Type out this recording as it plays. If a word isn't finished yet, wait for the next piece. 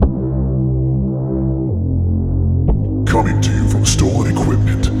Coming to you from stolen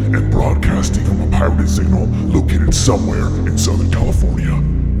equipment and broadcasting from a pirated signal located somewhere in Southern California.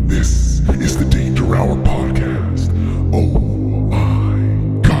 This is the Danger Hour Podcast. Oh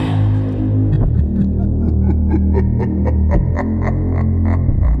my God.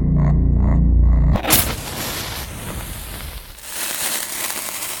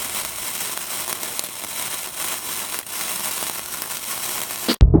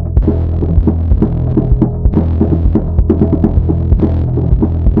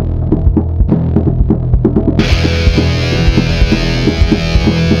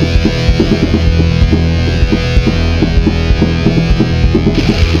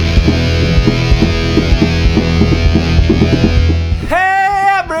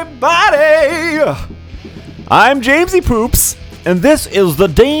 I'm Jamesy Poops, and this is the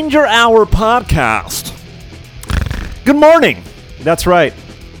Danger Hour Podcast. Good morning. That's right.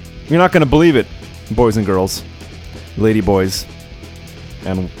 You're not going to believe it, boys and girls, lady boys,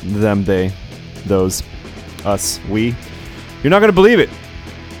 and them, they, those, us, we. You're not going to believe it.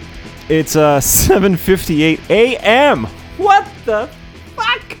 It's 7:58 a.m. What the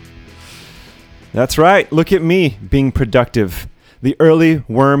fuck? That's right. Look at me being productive. The early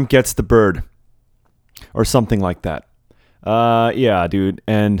worm gets the bird. Or something like that. Yeah, dude.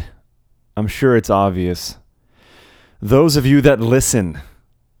 And I'm sure it's obvious. Those of you that listen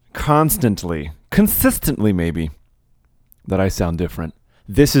constantly, consistently maybe, that I sound different.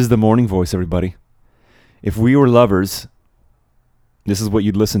 This is the morning voice, everybody. If we were lovers, this is what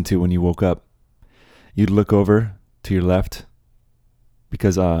you'd listen to when you woke up. You'd look over to your left,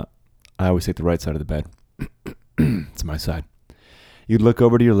 because I always take the right side of the bed. It's my side. You'd look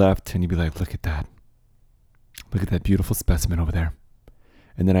over to your left and you'd be like, look at that. Look at that beautiful specimen over there.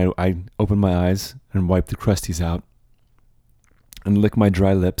 And then I open my eyes and wipe the crusties out and lick my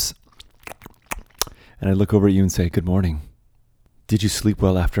dry lips. And I look over at you and say, good morning. Did you sleep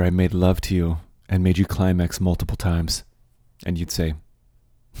well after I made love to you and made you climax multiple times? And you'd say,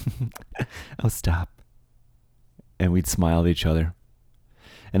 oh, stop. And we'd smile at each other.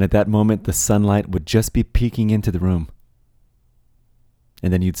 And at that moment, the sunlight would just be peeking into the room.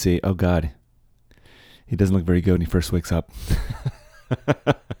 And then you'd say, oh, God. He doesn't look very good when he first wakes up.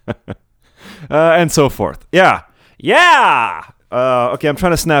 And so forth. Yeah. Okay, I'm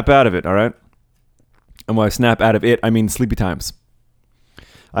trying to snap out of it, all right? And when I snap out of it, I mean sleepy times.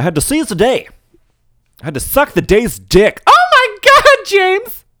 I had to seize the day. I had to suck the day's dick. Oh my God,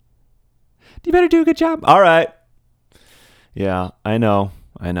 James! You better do a good job. All right. Yeah, I know.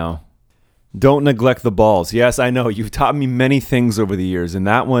 Don't neglect the balls. Yes, I know. You've taught me many things over the years, and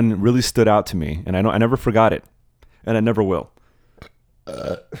that one really stood out to me. And I never forgot it, and I never will.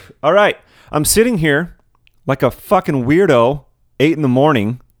 All right. I'm sitting here like a fucking weirdo, 8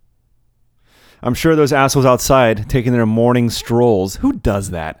 a.m. I'm sure those assholes outside taking their morning strolls. Who does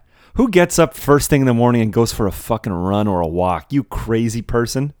that? Who gets up first thing in the morning and goes for a fucking run or a walk? You crazy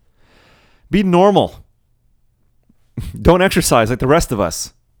person. Be normal. Don't exercise like the rest of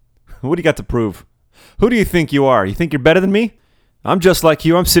us. What do you got to prove? Who do you think you are? You think you're better than me? I'm just like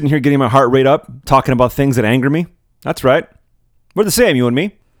you. I'm sitting here getting my heart rate up, talking about things that anger me. That's right. We're the same, you and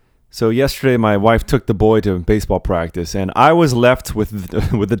me. So yesterday, my wife took the boy to baseball practice, and I was left with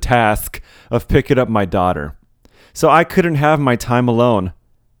the task of picking up my daughter. So I couldn't have my time alone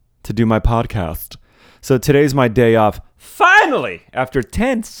to do my podcast. So today's my day off. Finally, after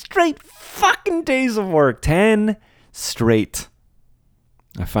 10 straight fucking days of work. 10 straight.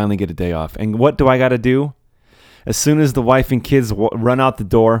 I finally get a day off. And what do I got to do? As soon as the wife and kids run out the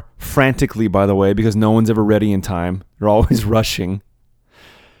door, frantically, by the way, because no one's ever ready in time. They're always rushing.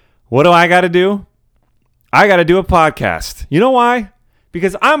 What do I got to do? I got to do a podcast. You know why?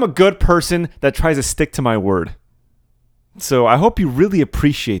 Because I'm a good person that tries to stick to my word. So I hope you really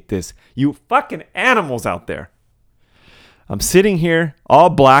appreciate this, you fucking animals out there. I'm sitting here all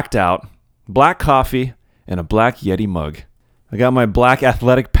blacked out, black coffee, and a black Yeti mug. I got my black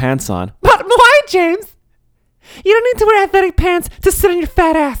athletic pants on. But why, James? You don't need to wear athletic pants to sit on your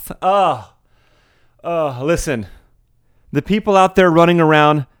fat ass. Listen. The people out there running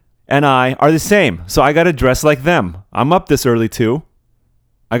around and I are the same, so I got to dress like them. I'm up this early too.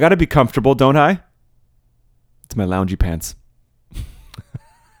 I got to be comfortable, don't I? It's my loungy pants.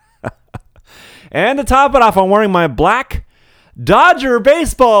 And to top it off, I'm wearing my black Dodger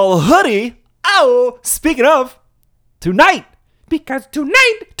baseball hoodie. Oh, speaking of, tonight. Because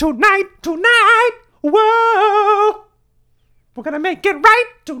tonight, whoa, we're going to make it right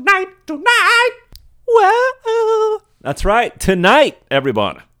tonight, whoa. That's right, tonight,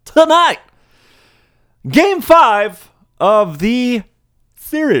 everyone, tonight. Game 5 of the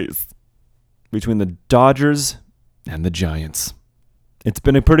series between the Dodgers and the Giants. It's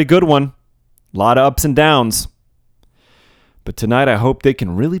been a pretty good one. A lot of ups and downs. But tonight I hope they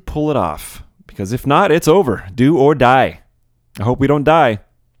can really pull it off. Because if not, it's over. Do or die. I hope we don't die.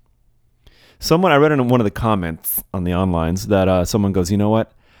 I read in one of the comments on the onlines that someone goes, you know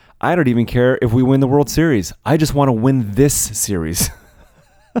what? I don't even care if we win the World Series. I just want to win this series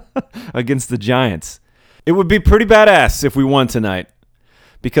against the Giants. It would be pretty badass if we won tonight.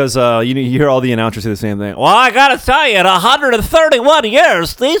 Because you hear all the announcers say the same thing. Well, I got to tell you, in 131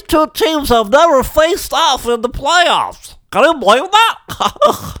 years, these two teams have never faced off in the playoffs. Can you believe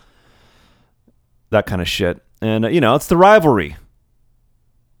that? That kind of shit. And, it's the rivalry.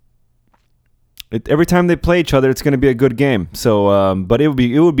 Every time they play each other, it's going to be a good game. So, but it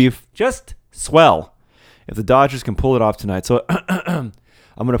would be just swell if the Dodgers can pull it off tonight. So, I'm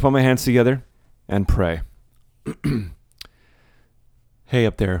going to put my hands together and pray. Hey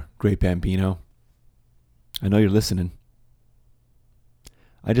up there, Great Bambino. I know you're listening.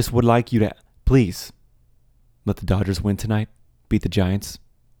 I just would like you to, please, let the Dodgers win tonight. Beat the Giants.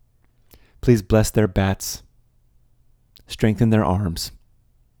 Please bless their bats. Strengthen their arms.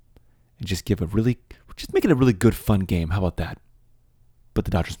 And just make it a really good, fun game. How about that? But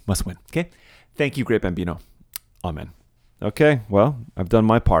the Dodgers must win. Okay? Thank you, Great Bambino. Amen. Okay, well, I've done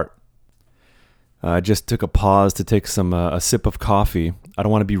my part. I just took a pause to take a sip of coffee. I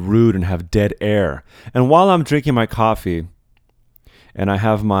don't want to be rude and have dead air. And while I'm drinking my coffee, and I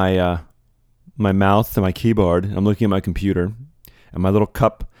have my mouth to my keyboard, I'm looking at my computer, and my little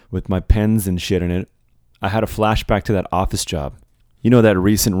cup with my pens and shit in it, I had a flashback to that office job. You know that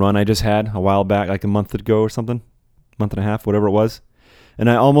recent run I just had a while back, like a month ago or something? Month and a half, whatever it was. And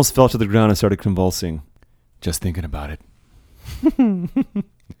I almost fell to the ground and started convulsing, just thinking about it.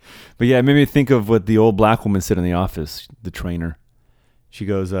 But yeah, it made me think of what the old black woman said in the office, the trainer. She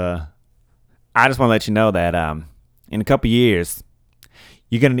goes, I just want to let you know that in a couple years,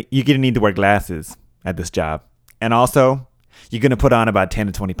 you're gonna need to wear glasses at this job. And also, you're going to put on about 10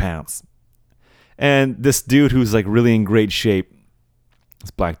 to 20 pounds. And this dude who's like really in great shape,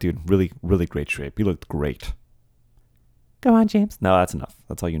 this black dude, really, really great shape. He looked great. Go on, James. No, that's enough.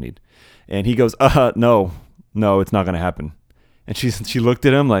 That's all you need. And he goes, no, it's not going to happen. And she looked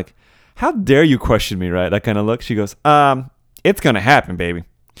at him like, how dare you question me, right? That kind of look. She goes, it's going to happen, baby.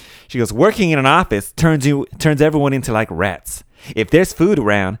 She goes, working in an office turns everyone into like rats. If there's food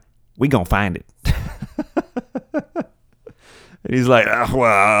around, we going to find it. And he's like,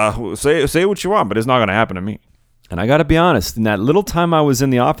 well, say what you want, but it's not going to happen to me. And I got to be honest, in that little time I was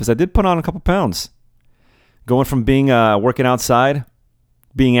in the office, I did put on a couple pounds. Going from being working outside,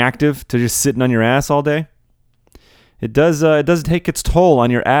 being active, to just sitting on your ass all day. It does take its toll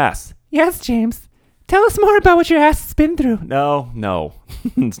on your ass. Yes, James. Tell us more about what your ass has been through. No.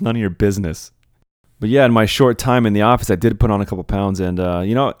 It's none of your business. But yeah, in my short time in the office, I did put on a couple pounds. And,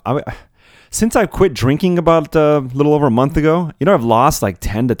 since I quit drinking about a little over a month ago, I've lost like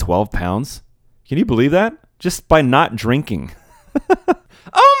 10 to 12 pounds. Can you believe that? Just by not drinking.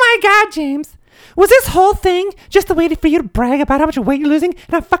 Oh my God, James. Was this whole thing just a way for you to brag about how much weight you're losing and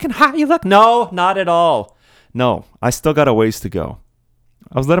how fucking hot you look? No, not at all. No, I still got a ways to go.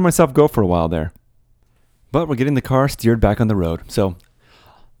 I was letting myself go for a while there. But we're getting the car steered back on the road. So,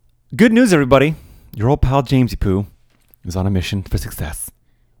 good news, everybody. Your old pal Jamesy Poo is on a mission for success.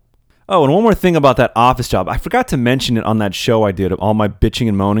 Oh, and one more thing about that office job. I forgot to mention it on that show I did, all my bitching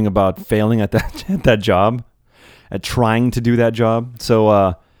and moaning about failing at that job, at trying to do that job. So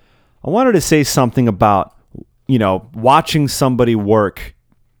I wanted to say something about, watching somebody work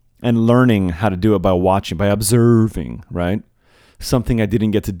and learning how to do it by observing, right? Something I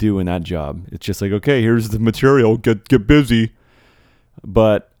didn't get to do in that job. It's just like, okay, here's the material, get busy.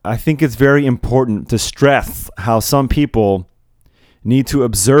 But I think it's very important to stress how some people need to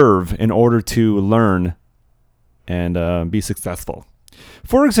observe in order to learn and be successful.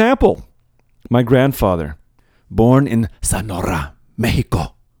 For example, my grandfather, born in Sonora,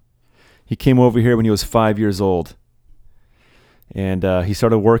 Mexico. He came over here when he was 5 years old. And he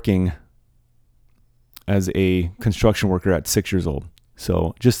started working as a construction worker at 6 years old.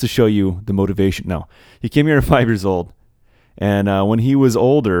 So just to show you the motivation. No, he came here at 5 years old. And when he was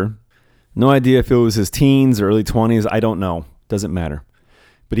older, no idea if it was his teens or early 20s, I don't know. Doesn't matter.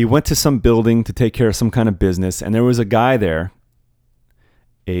 But he went to some building to take care of some kind of business. And there was a guy there,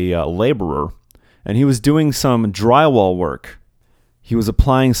 a laborer, and he was doing some drywall work. He was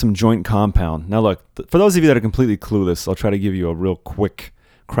applying some joint compound. Now look, for those of you that are completely clueless, I'll try to give you a real quick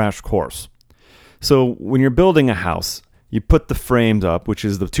crash course. So when you're building a house, you put the frames up, which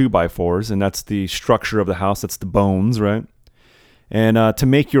is the 2x4s, and that's the structure of the house. That's the bones, right? And to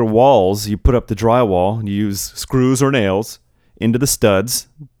make your walls, you put up the drywall. You use screws or nails into the studs,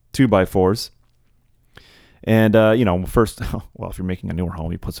 2x4s. And, first, well, if you're making a newer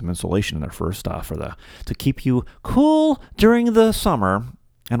home, you put some insulation in there first to keep you cool during the summer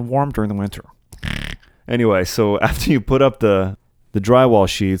and warm during the winter. Anyway, so after you put up the drywall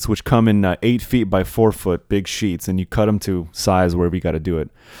sheets, which come in 8 feet by 4 foot big sheets, and you cut them to size wherever you got to do it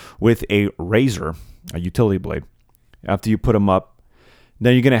with a razor, a utility blade. After you put them up,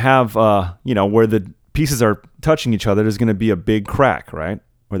 then you're going to have, where the pieces are touching each other, there's going to be a big crack, right?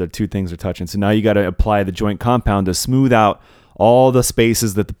 Where the two things are touching. So now you got to apply the joint compound to smooth out all the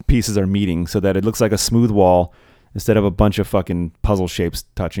spaces that the pieces are meeting so that it looks like a smooth wall instead of a bunch of fucking puzzle shapes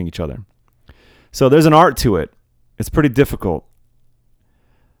touching each other. So there's an art to it. It's pretty difficult.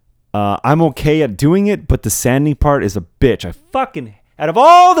 I'm okay at doing it, but the sanding part is a bitch. Out of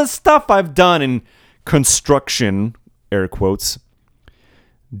all the stuff I've done in construction, air quotes,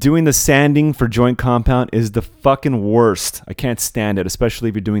 doing the sanding for joint compound is the fucking worst. I can't stand it, especially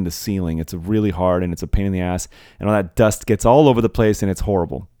if you're doing the ceiling. It's really hard and it's a pain in the ass, and all that dust gets all over the place and it's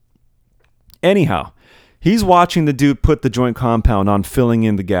horrible. Anyhow, he's watching the dude put the joint compound on, filling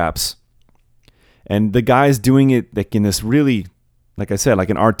in the gaps. And the guy's doing it like in this really, like I said, like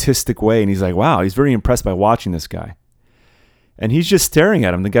an artistic way. And he's like, wow, he's very impressed by watching this guy. And he's just staring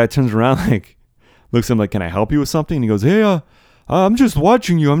at him. The guy turns around, looks at him like, can I help you with something? And he goes, hey, I'm just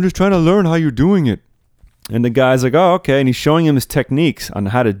watching you. I'm just trying to learn how you're doing it. And the guy's like, oh, okay. And he's showing him his techniques on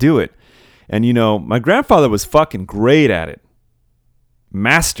how to do it. And, my grandfather was fucking great at it.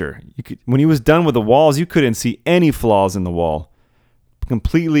 Master. When he was done with the walls, you couldn't see any flaws in the wall.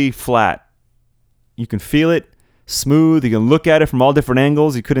 Completely flat. You can feel it, smooth. You can look at it from all different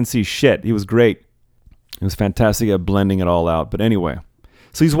angles. You couldn't see shit. He was great. He was fantastic at blending it all out. But anyway,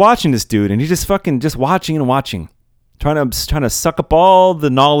 so he's watching this dude, and he's just watching and watching. Trying to suck up all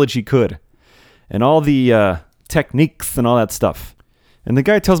the knowledge he could and all the techniques and all that stuff. And the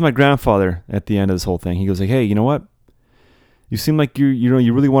guy tells my grandfather at the end of this whole thing, he goes like, hey, you know what? You seem like you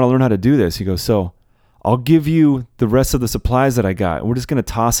really want to learn how to do this. He goes, so I'll give you the rest of the supplies that I got. We're just going to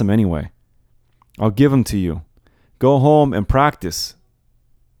toss them anyway. I'll give them to you. Go home and practice.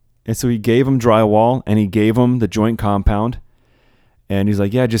 And so he gave him drywall and he gave him the joint compound. And he's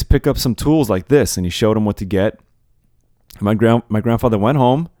like, yeah, just pick up some tools like this. And he showed him what to get. My grandfather went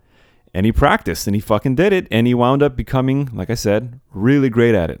home and he practiced and he fucking did it. And he wound up becoming, like I said, really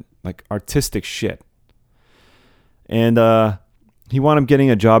great at it. Like artistic shit. And he wound up getting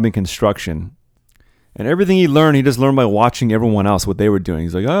a job in construction. And everything he just learned by watching everyone else, what they were doing.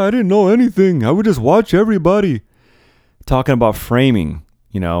 He's like, I didn't know anything. I would just watch everybody. Talking about framing,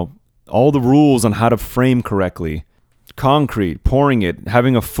 all the rules on how to frame correctly. Concrete, pouring it,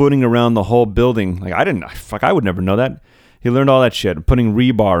 having a footing around the whole building. Like, I would never know that. He learned all that shit, putting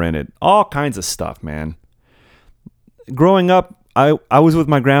rebar in it. All kinds of stuff, man. Growing up, I was with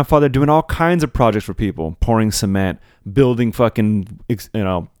my grandfather doing all kinds of projects for people. Pouring cement, building fucking,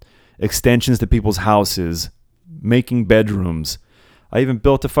 extensions to people's houses, making bedrooms. I even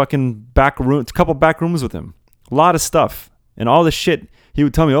built a fucking couple back rooms with him. A lot of stuff. And all this shit, he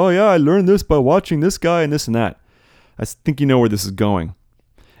would tell me, oh yeah, I learned this by watching this guy and this and that. I think you know where this is going.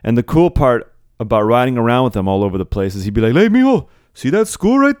 And the cool part about riding around with him all over the place is he'd be like, hey, mijo, see that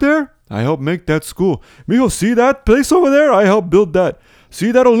school right there? I helped make that school. Mijo, see that place over there? I helped build that.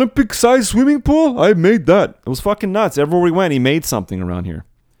 See that Olympic-sized swimming pool? I made that. It was fucking nuts. Everywhere we went, he made something around here.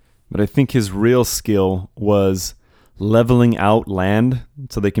 But I think his real skill was leveling out land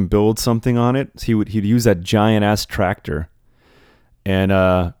so they can build something on it. So he'd use that giant-ass tractor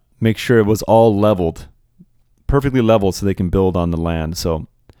and make sure it was all leveled, perfectly leveled so they can build on the land. So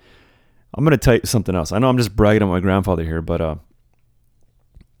I'm going to tell you something else. I know I'm just bragging on my grandfather here, but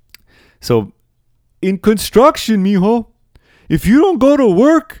so in construction, mijo, if you don't go to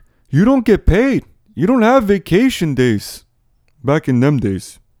work, you don't get paid. You don't have vacation days back in them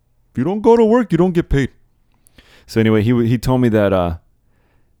days. If you don't go to work, you don't get paid. So anyway, he told me that,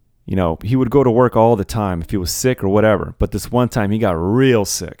 he would go to work all the time if he was sick or whatever. But this one time he got real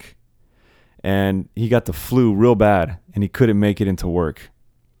sick and he got the flu real bad and he couldn't make it into work.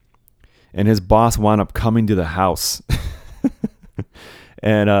 And his boss wound up coming to the house.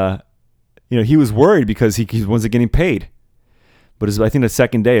 And, he was worried because he wasn't getting paid. But I think the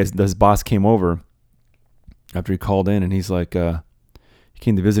second day his boss came over after he called in and he's like, he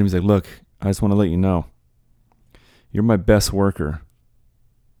came to visit him. He's like, look, I just want to let you know, you're my best worker.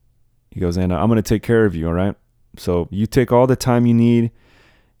 He goes, and I'm going to take care of you, all right? So you take all the time you need,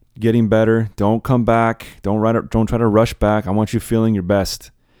 getting better. Don't come back. Don't try to rush back. I want you feeling your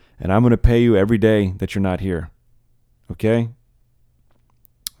best. And I'm going to pay you every day that you're not here. Okay?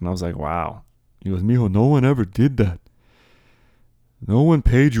 And I was like, wow. He goes, mijo, no one ever did that. No one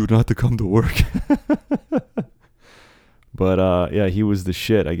paid you not to come to work. But yeah, he was the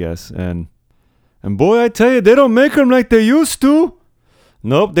shit, I guess. And boy, I tell you, they don't make them like they used to.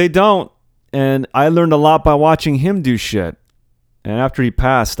 Nope, they don't. And I learned a lot by watching him do shit. And after he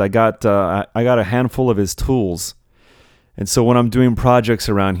passed, I got a handful of his tools. And so when I'm doing projects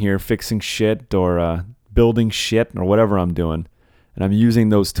around here, fixing shit or building shit or whatever I'm doing, and I'm using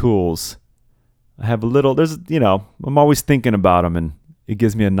those tools, I have a little, I'm always thinking about him, and it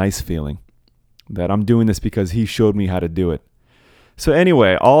gives me a nice feeling that I'm doing this because he showed me how to do it. So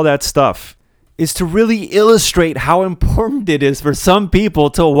anyway, all that stuff is to really illustrate how important it is for some people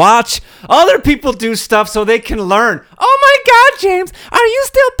to watch other people do stuff so they can learn. Oh my God, James, are you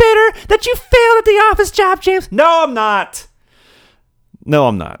still bitter that you failed at the office job, James? No, I'm not. No,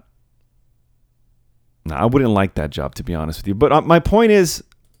 I wouldn't like that job, to be honest with you. But my point is,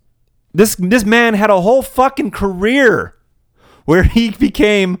 this man had a whole fucking career where he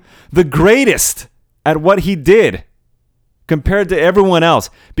became the greatest at what he did compared to everyone else,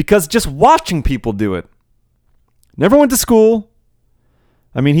 because just watching people do it. Never went to school.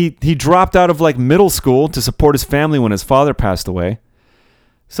 I mean, he dropped out of like middle school to support his family when his father passed away.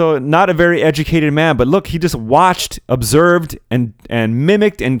 So not a very educated man, but look, he just watched, observed, and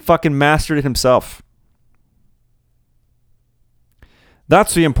mimicked and fucking mastered it himself.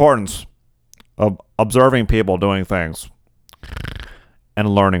 That's the importance of observing people doing things and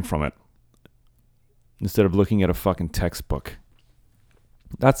learning from it, instead of looking at a fucking textbook.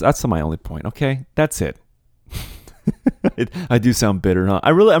 That's my only point. Okay, that's it. I do sound bitter, huh? I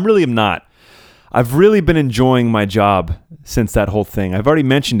really am not. I've really been enjoying my job since that whole thing. I've already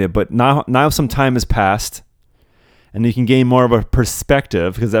mentioned it, but now some time has passed, and you can gain more of a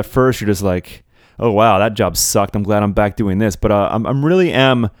perspective, because at first you're just like, oh wow, that job sucked. I'm glad I'm back doing this. But I'm really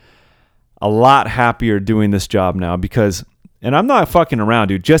am a lot happier doing this job now, because, and I'm not fucking around,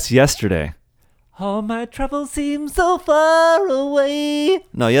 dude. Just yesterday, all my troubles seem so far away.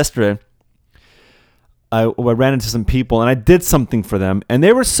 No, yesterday, I ran into some people and I did something for them, and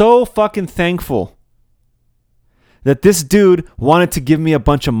they were so fucking thankful that this dude wanted to give me a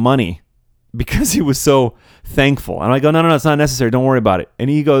bunch of money because he was so thankful. And I go, no, it's not necessary. Don't worry about it. And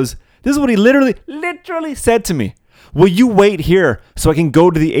he goes, this is what he literally said to me. Will you wait here so I can go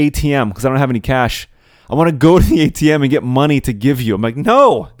to the ATM because I don't have any cash? I want to go to the ATM and get money to give you. I'm like,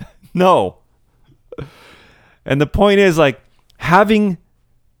 no. And the point is, like, having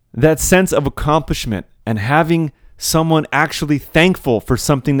that sense of accomplishment and having someone actually thankful for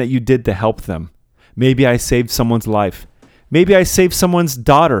something that you did to help them. Maybe I saved someone's life. Maybe I saved someone's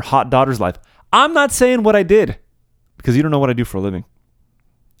hot daughter's life. I'm not saying what I did, because you don't know what I do for a living.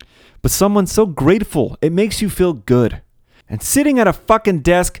 But someone's so grateful, it makes you feel good. And sitting at a fucking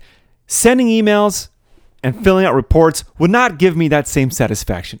desk, sending emails and filling out reports would not give me that same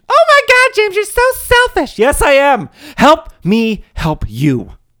satisfaction. Oh my God, James, you're so selfish. Yes, I am. Help me help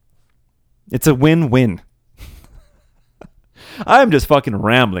you. It's a win-win. I'm just fucking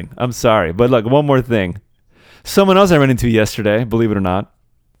rambling. I'm sorry. But look, one more thing. Someone else I ran into yesterday, believe it or not,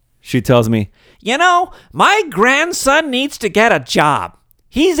 she tells me, my grandson needs to get a job.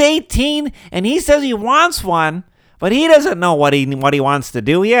 He's 18 and he says he wants one, but he doesn't know what he wants to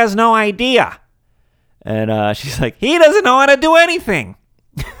do. He has no idea. And she's like, he doesn't know how to do anything.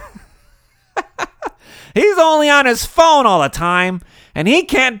 He's only on his phone all the time, and he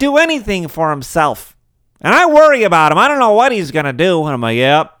can't do anything for himself. And I worry about him. I don't know what he's going to do. And I'm like,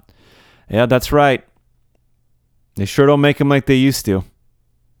 yep, that's right. They sure don't make him like they used to.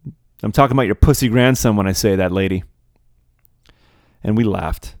 I'm talking about your pussy grandson when I say that, lady. And we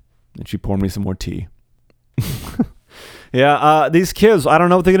laughed. And she poured me some more tea. Yeah, these kids, I don't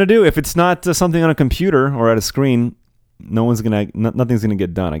know what they're going to do. If it's not something on a computer or at a screen, nothing's going to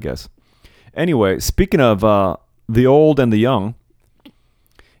get done, I guess. Anyway, speaking of the old and the young,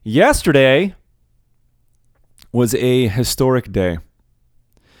 yesterday was a historic day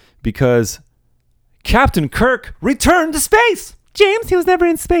because Captain Kirk returned to space. James, he was never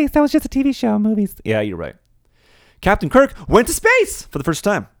in space. That was just a TV show, movies. Yeah, you're right. Captain Kirk went to space for the first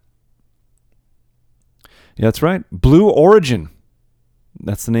time. Yeah, that's right. Blue Origin.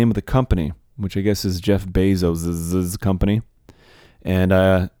 That's the name of the company, which I guess is Jeff Bezos' company.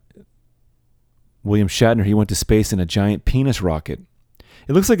 And William Shatner, he went to space in a giant penis rocket.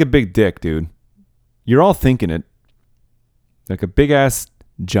 It looks like a big dick, dude. You're all thinking it. Like a big-ass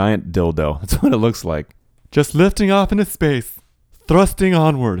giant dildo. That's what it looks like. Just lifting off into space. Thrusting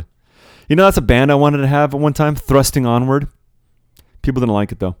onward. That's a band I wanted to have at one time. Thrusting Onward. People didn't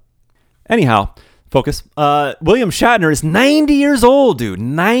like it, though. Anyhow, Focus. William Shatner is 90 years old, dude.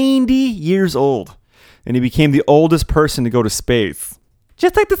 90 years old. And he became the oldest person to go to space.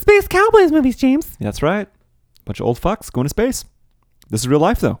 Just like the Space Cowboys movies, James. That's right. Bunch of old fucks going to space. This is real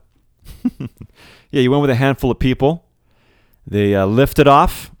life, though. Yeah, you went with a handful of people. They lifted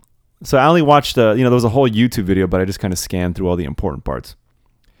off. So I only watched, there was a whole YouTube video, but I just kind of scanned through all the important parts.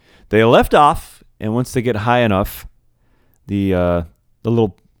 They left off, and once they get high enough, the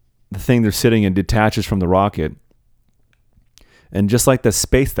thing they're sitting in detaches from the rocket. And just like the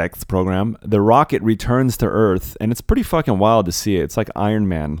SpaceX program, the rocket returns to Earth, and it's pretty fucking wild to see it. It's like Iron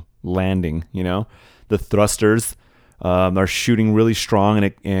Man landing, you know? The thrusters are shooting really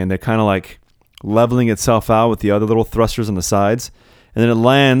strong, and they're kind of like leveling itself out with the other little thrusters on the sides. And then it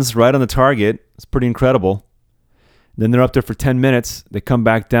lands right on the target. It's pretty incredible. Then they're up there for 10 minutes. They come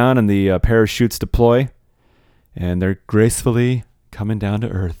back down, and the parachutes deploy, and they're gracefully coming down to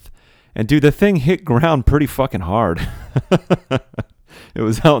Earth. And dude, the thing hit ground pretty fucking hard. It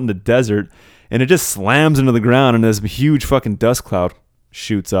was out in the desert, and it just slams into the ground, and this huge fucking dust cloud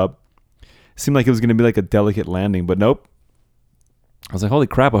shoots up. It seemed like it was going to be like a delicate landing, but nope. I was like, holy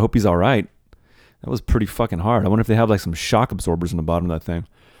crap, I hope he's all right. That was pretty fucking hard. I wonder if they have like some shock absorbers in the bottom of that thing.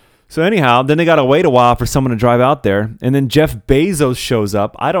 So anyhow, then they got to wait a while for someone to drive out there, and then Jeff Bezos shows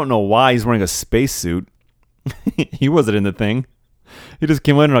up. I don't know why he's wearing a spacesuit. He wasn't in the thing. He just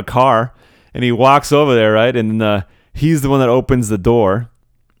came in a car, and he walks over there, right? And he's the one that opens the door.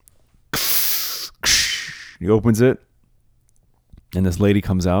 He opens it, and this lady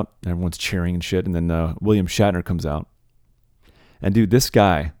comes out. Everyone's cheering and shit. And then William Shatner comes out. And dude, this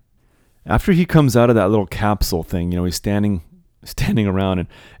guy, after he comes out of that little capsule thing, he's standing around, and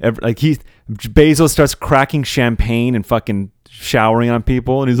Bezos starts cracking champagne and fucking showering on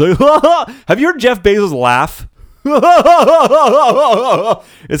people, and he's like, have you heard Jeff Bezos laugh?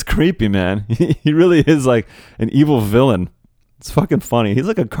 It's creepy, man. He really is like an evil villain. It's fucking funny. He's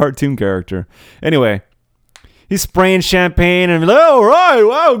like a cartoon character. Anyway, he's spraying champagne and like, oh, right,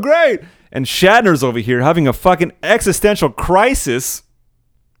 wow, great. And Shatner's over here having a fucking existential crisis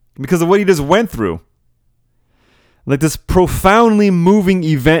because of what he just went through. Like this profoundly moving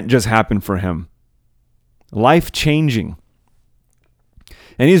event just happened for him. Life-changing.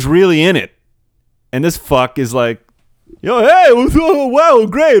 And he's really in it. And this fuck is like, yo, hey, wow,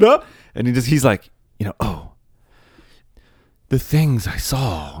 great, huh? And he's like, oh, the things I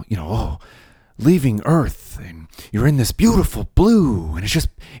saw, leaving Earth, and you're in this beautiful blue, and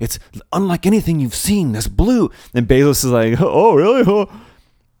it's unlike anything you've seen, this blue. And Bezos is like, oh, really? Oh.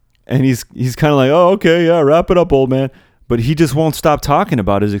 And he's kind of like, oh, okay, yeah, wrap it up, old man. But he just won't stop talking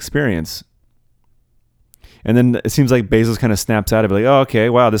about his experience. And then it seems like Bezos kind of snaps out of it, like, oh, okay,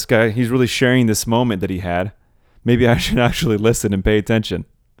 wow, this guy, he's really sharing this moment that he had. Maybe I should actually listen and pay attention.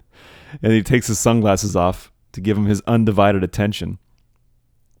 And he takes his sunglasses off to give him his undivided attention.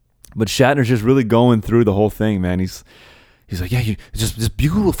 But Shatner's just really going through the whole thing, man. He's like, yeah, it's just this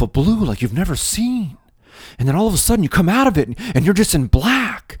beautiful blue like you've never seen. And then all of a sudden you come out of it and you're just in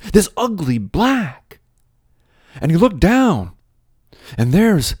black, this ugly black. And you look down and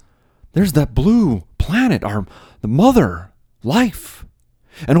there's that blue planet, the mother, life.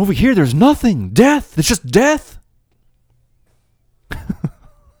 And over here there's nothing, death. It's just death.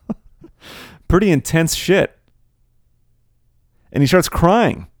 Pretty intense shit. And he starts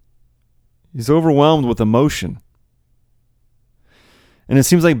crying. He's overwhelmed with emotion. And it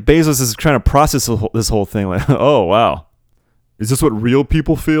seems like Bezos is trying to process this whole thing. Like, oh, wow. Is this what real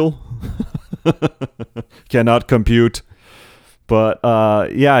people feel? Cannot compute. But,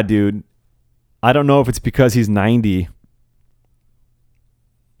 yeah, dude. I don't know if it's because he's 90.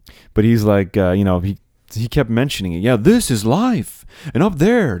 But he's like, he kept mentioning it. Yeah, this is life. And up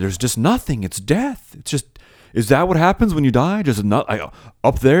there's just nothing. It's death. It's just, is that what happens when you die? Just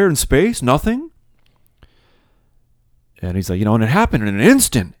up there in space, nothing? And he's like, and it happened in an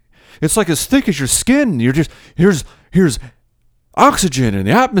instant. It's like as thick as your skin. You're just, here's oxygen in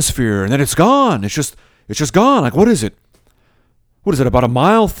the atmosphere, and then it's gone. It's just gone. Like, what is it? What is it, about a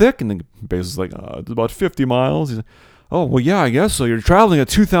mile thick? And then Bezos is like, it's about 50 miles. He's like, oh, well, yeah, I guess so. You're traveling at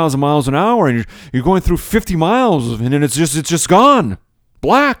 2,000 miles an hour, and you're going through 50 miles, and then it's just gone.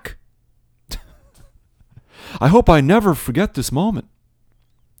 Black. I hope I never forget this moment.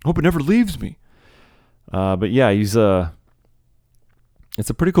 I hope it never leaves me. But yeah, it's a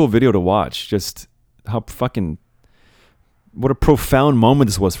pretty cool video to watch. Just how what a profound moment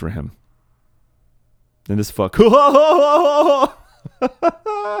this was for him. And this fuck.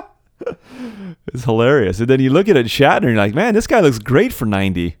 It's hilarious. And then you look at it, Shatner, and you're like, man, this guy looks great for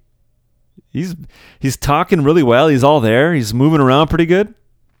 90. He's talking really well. He's all there. He's moving around pretty good.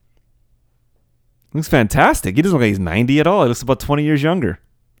 Looks fantastic. He doesn't look like he's 90 at all. He looks about 20 years younger.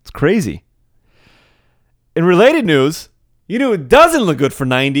 It's crazy. In related news, you know who doesn't look good for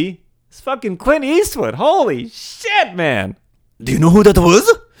 90? It's fucking Clint Eastwood. Holy shit, man. Do you know who that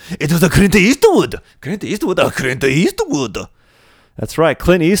was? It was Clint Eastwood. Clint Eastwood. That's right,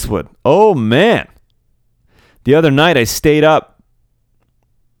 Clint Eastwood. Oh, man. The other night, I stayed up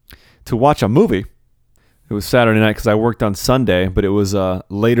to watch a movie. It was Saturday night because I worked on Sunday, but it was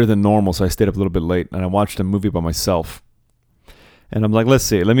later than normal, so I stayed up a little bit late, and I watched a movie by myself. And I'm like, let's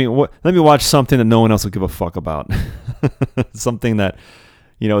see. Let me watch something that no one else will give a fuck about. Something that,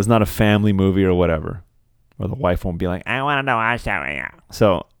 is not a family movie or whatever. Or the wife won't be like, I want to watch that right now.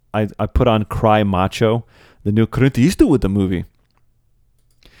 So I put on Cry Macho, the new Clint Eastwood movie.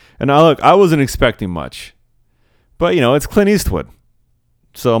 And I wasn't expecting much. But, it's Clint Eastwood.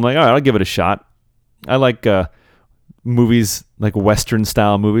 So I'm like, all right, I'll give it a shot. I like movies, like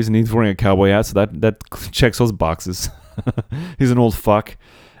Western-style movies, and he's wearing a cowboy hat, so that checks those boxes. He's an old fuck.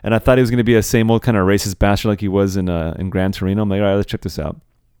 And I thought he was going to be a same old kind of racist bastard like he was in Gran Torino. I'm like, all right, let's check this out.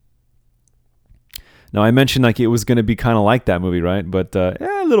 Now, I mentioned like it was going to be kind of like that movie, right? But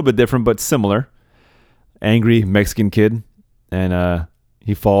a little bit different, but similar. Angry Mexican kid, and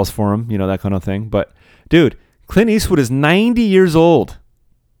he falls for him, that kind of thing. But, dude, Clint Eastwood is 90 years old.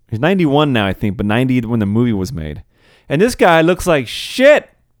 He's 91 now, I think, but 90 when the movie was made. And this guy looks like shit.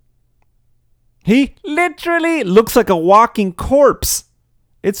 He literally looks like a walking corpse.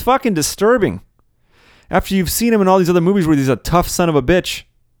 It's fucking disturbing. After you've seen him in all these other movies where he's a tough son of a bitch,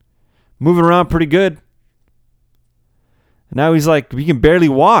 moving around pretty good. And now he's like, he can barely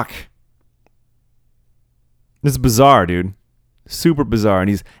walk. This is bizarre, dude. Super bizarre. And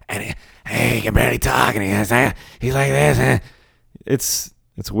he can barely talk. And he's like this.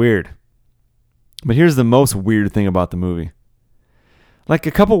 It's weird. But here's the most weird thing about the movie. Like,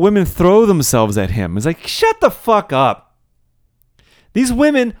 a couple women throw themselves at him. It's like, shut the fuck up. These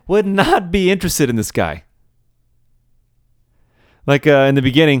women would not be interested in this guy. Like, in the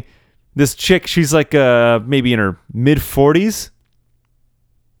beginning, this chick, she's like maybe in her mid-40s.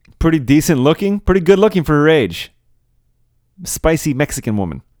 Pretty decent looking. Pretty good looking for her age. Spicy Mexican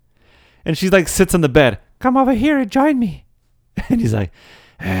woman. And she like sits on the bed. Come over here and join me. And he's like,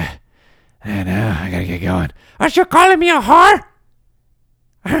 now I gotta get going. Aren't you calling me a whore?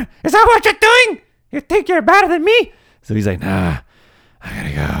 Is that what you're doing? You think you're better than me? So he's like, nah, I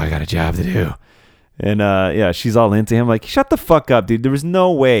gotta go. I got a job to do. And she's all into him. Like, shut the fuck up, dude. There was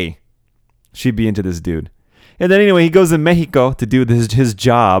no way she'd be into this dude. And then anyway, he goes to Mexico to do his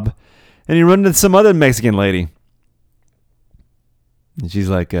job. And he runs into some other Mexican lady. And she's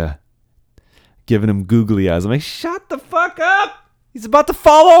like, giving him googly eyes. I'm like, shut the fuck up. He's about to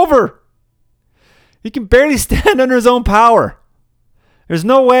fall over. He can barely stand under his own power. There's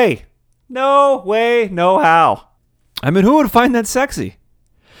no way. No way, no how. I mean, who would find that sexy?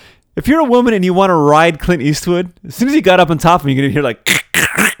 If you're a woman and you want to ride Clint Eastwood, as soon as he got up on top of him, you're going to hear like,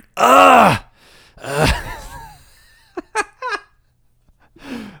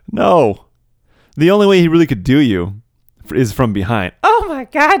 No. The only way he really could do you is from behind. Oh my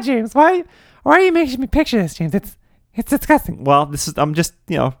God, James, why are you making me picture this, James? It's disgusting. Well, this is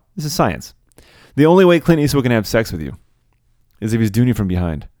science. The only way Clint Eastwood can have sex with you is if he's doing you from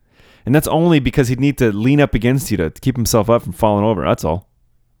behind. And that's only because he'd need to lean up against you to keep himself up from falling over. That's all.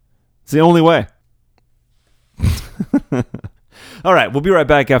 It's the only way. All right, we'll be right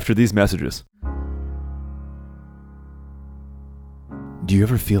back after these messages. Do you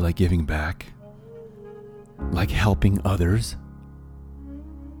ever feel like giving back? Like helping others?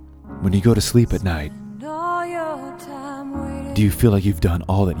 When you go to sleep at night, do you feel like you've done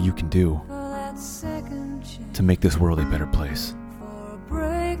all that you can do to make this world a better place?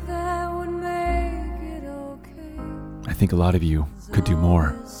 I think a lot of you could do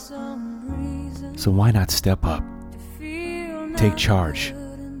more. So why not step up, take charge,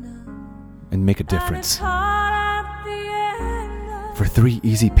 and make a difference? For 3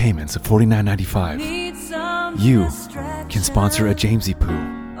 easy payments of $49.95, you can sponsor a Jamesy Poo.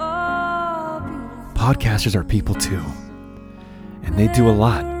 Podcasters are people too, and they do a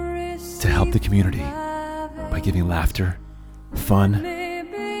lot to help the community by giving laughter, fun,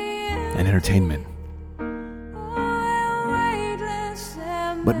 and entertainment.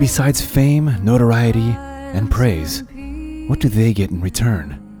 But besides fame, notoriety, and praise, what do they get in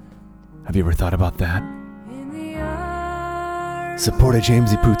return? Have you ever thought about that? Support a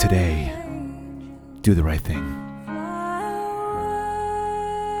Jamesy Poo today. Do the right thing.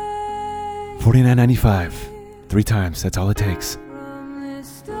 $49.95. 3 times, that's all it takes.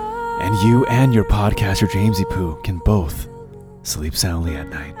 And you and your podcaster Jamesy Poo can both sleep soundly at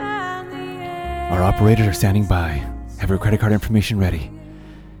night. Our operators are standing by. Have your credit card information ready.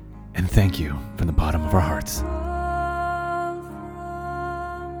 And thank you from the bottom of our hearts.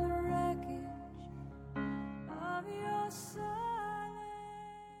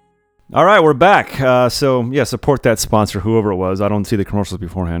 All right, we're back. Support that sponsor, whoever it was. I don't see the commercials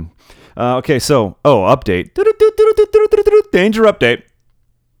beforehand. Update. Danger update.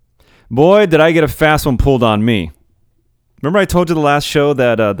 Boy, did I get a fast one pulled on me. Remember I told you the last show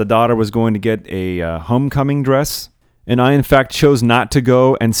that the daughter was going to get a homecoming dress? And I, in fact, chose not to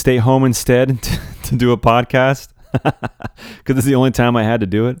go and stay home instead to do a podcast? Because it's the only time I had to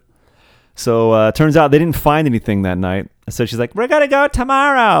do it. So turns out they didn't find anything that night. So she's like, we're going to go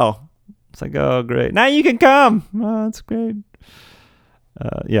tomorrow. It's like, oh, great. Now you can come. Oh, that's great.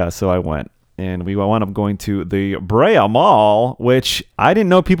 So I went. And we wound up going to the Brea Mall, which I didn't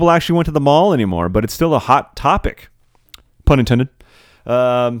know people actually went to the mall anymore, but it's still a hot topic. Pun intended.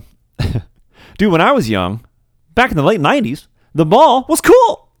 Dude, when I was young, back in the late 90s, the mall was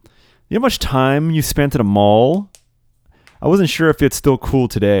cool. You know how much time you spent at a mall? I wasn't sure if it's still cool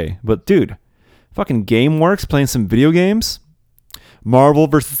today, but dude, fucking GameWorks playing some video games. Marvel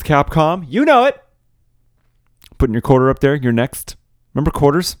vs. Capcom, you know it. Putting your quarter up there, you're next. Remember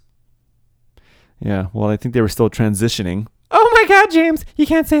quarters? Yeah, well, I think they were still transitioning. Oh my God, James, you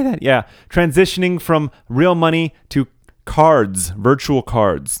can't say that. Yeah, transitioning from real money to cards, virtual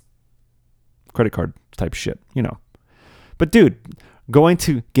cards. Credit card type shit, you know. But dude, going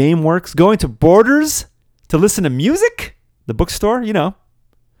to GameWorks, going to Borders to listen to music? The bookstore, you know.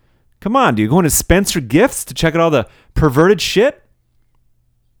 Come on, dude, going to Spencer Gifts to check out all the perverted shit?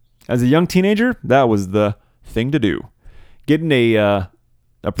 As a young teenager, that was the thing to do. Getting a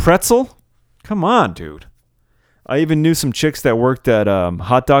pretzel? Come on, dude. I even knew some chicks that worked at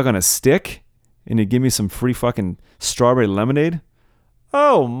Hot Dog on a Stick, and they'd give me some free fucking strawberry lemonade.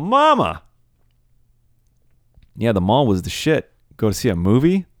 Oh, mama. Yeah, the mall was the shit. Go to see a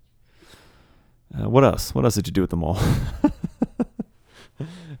movie? What else? What else did you do at the mall?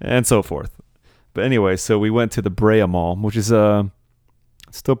 And so forth. But anyway, so we went to the Brea Mall, which is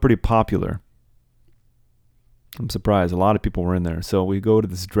still pretty popular. I'm surprised. A lot of people were in there. So we go to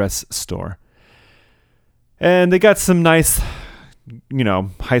this dress store. And they got some nice, you know,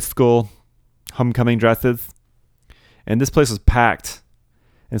 high school homecoming dresses. And this place was packed.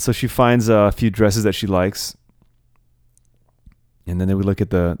 And so she finds a few dresses that she likes. And then we look at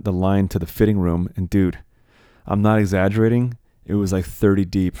the line to the fitting room. And dude, I'm not exaggerating. It was like 30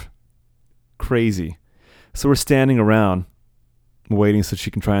 deep. Crazy. So we're standing around waiting so she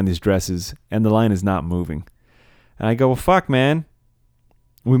can try on these dresses. And the line is not moving. And I go, well, fuck, man.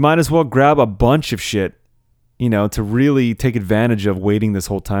 We might as well grab a bunch of shit, you know, to really take advantage of waiting this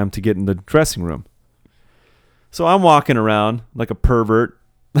whole time to get in the dressing room. So I'm walking around like a pervert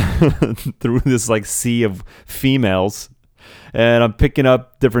through this like sea of females. And I'm picking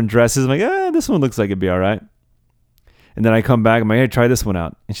up different dresses. I'm like, this one looks like it'd be all right. And then I come back. I'm like, hey, try this one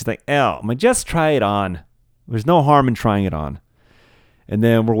out. And she's like, I'm like, just try it on. There's no harm in trying it on. And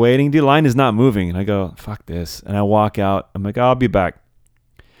then we're waiting. The line is not moving. And I go, fuck this. And I walk out. I'm like, I'll be back.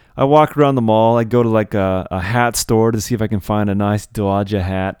 I walk around the mall. I go to like a hat store to see if I can find a nice Doja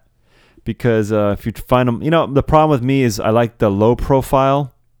hat. Because if you find them, you know, the problem with me is I like the low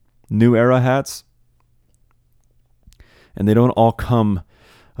profile, new era hats. And they don't all come,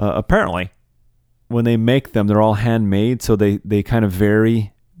 apparently, when they make them, they're all handmade. So they kind of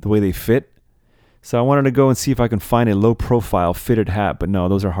vary the way they fit. So I wanted to go and see if I can find a low profile fitted hat. But no,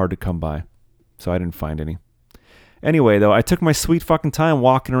 those are hard to come by. So I didn't find any. Anyway, though, I took my sweet fucking time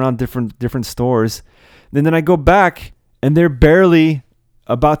walking around different stores. And then I go back and they're barely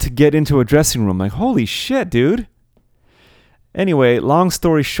about to get into a dressing room. Like, holy shit, dude. Anyway, long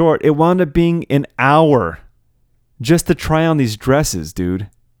story short, it wound up being an hour just to try on these dresses, dude.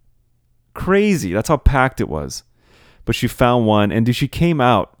 Crazy. That's how packed it was. But she found one, and dude, she came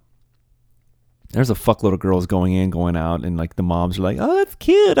out. There's a fuckload of girls going in, going out, and like the moms are like, oh, that's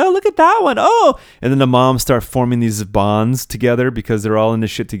cute. Oh, look at that one. Oh. And then the moms start forming these bonds together because they're all in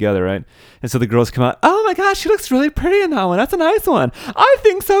this shit together, right? And so the girls come out, oh my gosh, she looks really pretty in that one. That's a nice one. I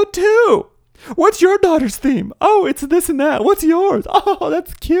think so too. What's your daughter's theme? Oh, it's this and that. What's yours? Oh,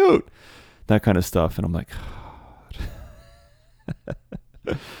 that's cute. That kind of stuff. And I'm like,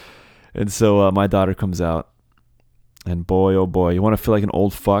 God. And so my daughter comes out, and boy, oh boy, you want to feel like an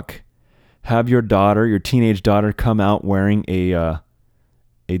old fuck? Have your daughter, your teenage daughter, come out wearing a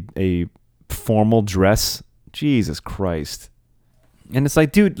formal dress. Jesus Christ. And it's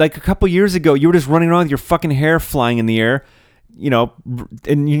like, dude, like a couple years ago, you were just running around with your fucking hair flying in the air, you know,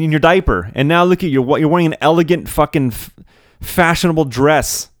 in your diaper. And now look at you, you're wearing an elegant fucking fashionable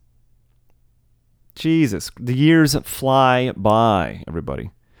dress. Jesus, the years fly by,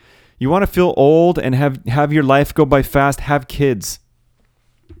 everybody. You want to feel old and have your life go by fast, have kids.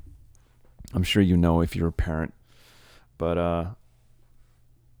 I'm sure you know if you're a parent. But,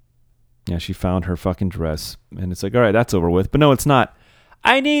 yeah, she found her fucking dress. And it's like, all right, that's over with. But no, it's not.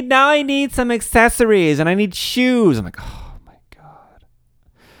 I need some accessories and I need shoes. I'm like, oh my God.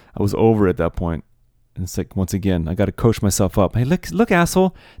 I was over at that point. And it's like, once again, I got to coach myself up. Hey, look,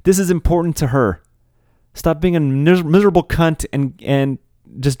 asshole. This is important to her. Stop being a miserable cunt and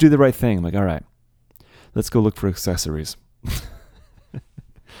just do the right thing. I'm like, all right, let's go look for accessories.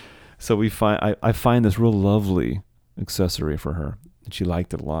 So I find this real lovely accessory for her, and she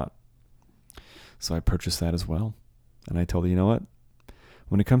liked it a lot. So I purchased that as well. And I told her, you know what?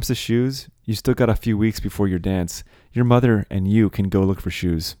 When it comes to shoes, you still got a few weeks before your dance. Your mother and you can go look for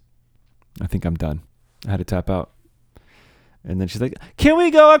shoes. I think I'm done. I had to tap out. And then she's like, can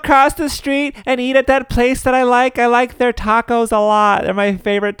we go across the street and eat at that place that I like? I like their tacos a lot. They're my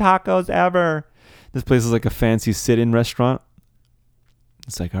favorite tacos ever. This place is like a fancy sit-in restaurant.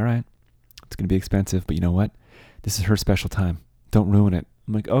 It's like, all right, it's going to be expensive, but you know what? This is her special time. Don't ruin it.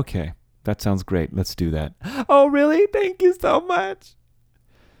 I'm like, okay, that sounds great. Let's do that. Oh, really? Thank you so much.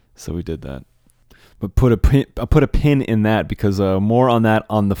 So we did that. But I put a pin in that because more on that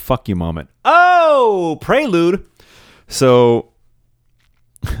on the fuck you moment. Oh, prelude. So,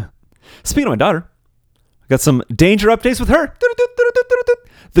 speaking of my daughter, I got some danger updates with her.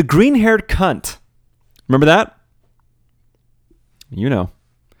 The green-haired cunt. Remember that? You know,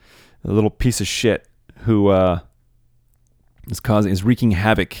 a little piece of shit who is wreaking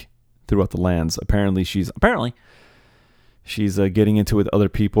havoc throughout the lands. Apparently she's getting into it with other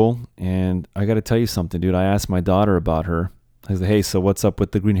people. And I got to tell you something, dude. I asked my daughter about her. I said, hey, so what's up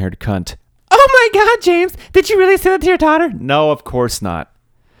with the green-haired cunt? Oh my God, James, did you really say that to your daughter? No, of course not.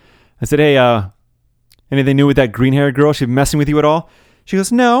 I said, hey, anything new with that green-haired girl? She messing with you at all? She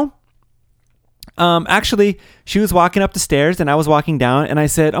goes, no. Actually, she was walking up the stairs and I was walking down and I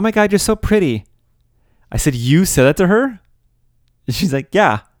said, oh my God, you're so pretty. I said, you said that to her? And she's like,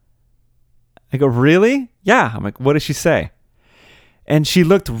 yeah. I go, really? Yeah. I'm like, what did she say? And she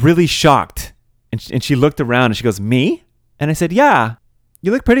looked really shocked. And she looked around and she goes, me? And I said, yeah,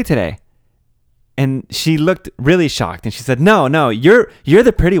 you look pretty today. And she looked really shocked and she said, no, you're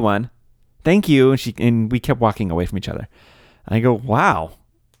the pretty one. Thank you. And we kept walking away from each other. And I go, wow.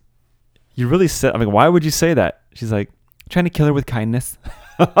 You really said, I'm like, why would you say that? She's like, trying to kill her with kindness.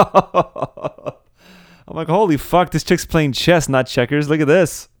 I'm like, holy fuck, this chick's playing chess, not checkers. Look at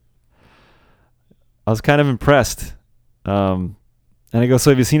this. I was kind of impressed. And I go, so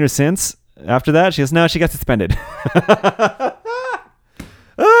have you seen her since? After that? She goes, no, she got suspended.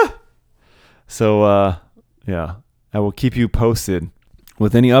 So, yeah, I will keep you posted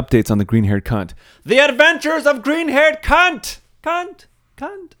with any updates on the green-haired cunt. The Adventures of Green-Haired Cunt! Cunt.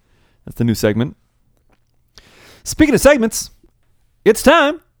 That's the new segment. Speaking of segments, it's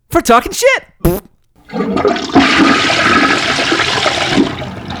time for Talking Shit!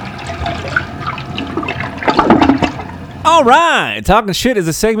 All right, Talking Shit is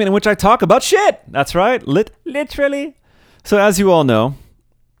a segment in which I talk about shit. That's right, literally. So as you all know,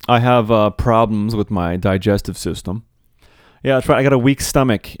 I have problems with my digestive system. Yeah, that's right. I got a weak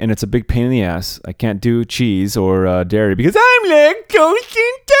stomach, and it's a big pain in the ass. I can't do cheese or dairy because I'm lactose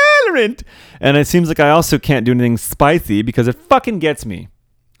intolerant. And it seems like I also can't do anything spicy because it fucking gets me.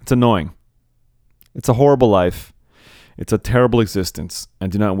 It's annoying. It's a horrible life. It's a terrible existence. I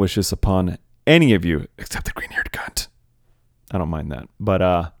do not wish this upon any of you except the green-haired cunt. I don't mind that.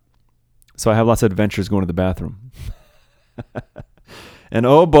 But, so I have lots of adventures going to the bathroom. And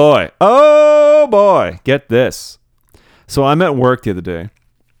oh boy, get this. So I'm at work the other day,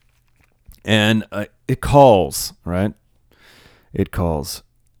 and it calls, right? It calls,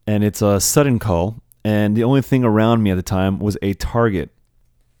 and it's a sudden call, and the only thing around me at the time was a Target.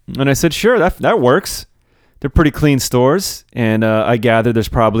 And I said, sure, that works. They're pretty clean stores, and I gather there's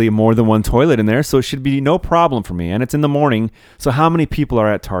probably more than one toilet in there, so it should be no problem for me. And it's in the morning, so how many people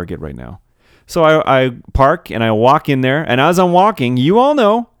are at Target right now? So I park, and I walk in there, and as I'm walking, you all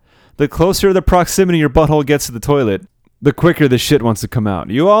know, the closer the proximity your butthole gets to the toilet, the quicker the shit wants to come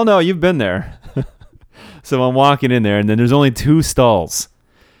out. You all know, you've been there. So I'm walking in there, and then there's only 2 stalls.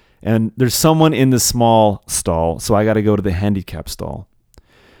 And there's someone in the small stall, so I got to go to the handicap stall,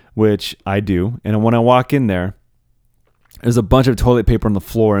 which I do. And when I walk in there, there's a bunch of toilet paper on the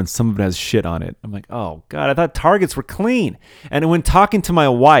floor, and some of it has shit on it. I'm like, oh, God, I thought Targets were clean. And when talking to my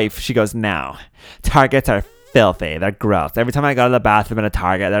wife, she goes, no, Targets are filthy. They're gross. Every time I go to the bathroom in a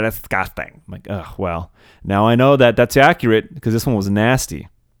Target, they're disgusting. I'm like, oh, well, now I know that that's accurate because this one was nasty.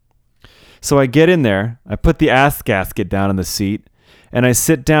 So I get in there, I put the ass gasket down in the seat, and I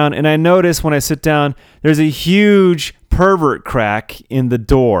sit down, and I notice when I sit down, there's a huge pervert crack in the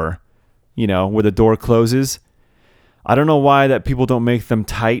door, you know, where the door closes. I don't know why that people don't make them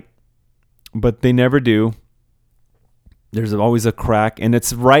tight, but they never do. There's always a crack, and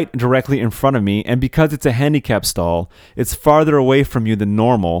it's right directly in front of me. And because it's a handicap stall, it's farther away from you than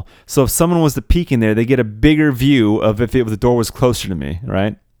normal. So if someone was to peek in there, they get a bigger view of if the door was closer to me,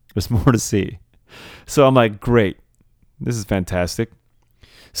 right? There's more to see. So I'm like, great. This is fantastic.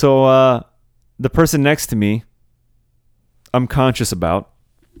 So the person next to me, I'm conscious about,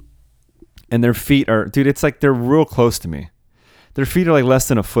 and their feet are, dude, it's like they're real close to me. Their feet are like less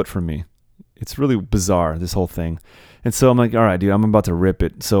than a foot from me. It's really bizarre, this whole thing. And so I'm like, all right, dude, I'm about to rip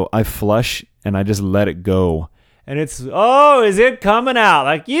it. So I flush and I just let it go. And it's, oh, is it coming out?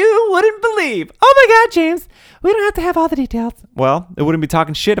 Like you wouldn't believe. Oh my God, James, we don't have to have all the details. Well, it wouldn't be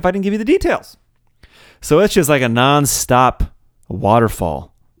talking shit if I didn't give you the details. So it's just like a non-stop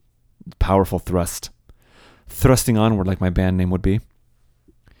waterfall. Powerful thrust. Thrusting onward like my band name would be.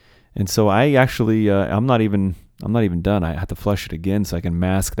 And so I actually, I'm not even done. I have to flush it again so I can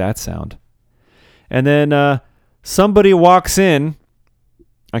mask that sound. And then somebody walks in,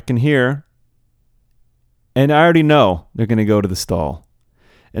 I can hear, and I already know they're going to go to the stall.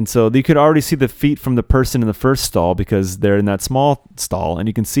 And so you could already see the feet from the person in the first stall because they're in that small stall and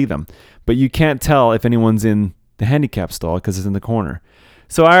you can see them. But you can't tell if anyone's in the handicap stall because it's in the corner.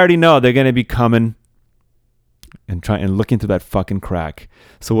 So I already know they're going to be coming and trying and looking through that fucking crack.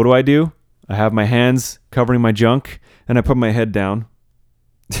 So what do? I have my hands covering my junk and I put my head down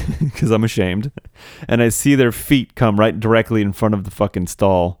because I'm ashamed. And I see their feet come right directly in front of the fucking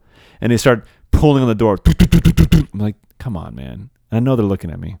stall. And they start pulling on the door. I'm like, come on, man. And I know they're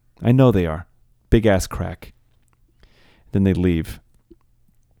looking at me. I know they are. Big ass crack. Then they leave.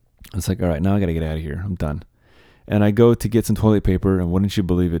 It's like, all right, now I got to get out of here. I'm done. And I go to get some toilet paper, and wouldn't you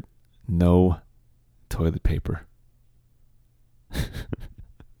believe it? No toilet paper.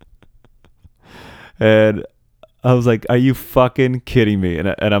 And I was like, are you fucking kidding me?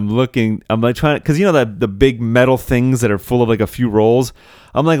 And I'm looking, I'm like trying to, because you know that the big metal things that are full of like a few rolls?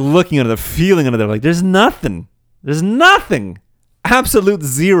 I'm like looking under there, feeling under there, like there's nothing. There's nothing. Absolute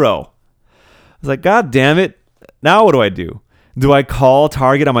zero. I was like, God damn it. Now what do? Do I call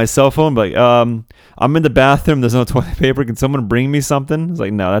Target on my cell phone? Like, I'm in the bathroom. There's no toilet paper. Can someone bring me something? It's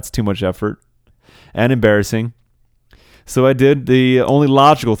like, no, that's too much effort and embarrassing. So I did the only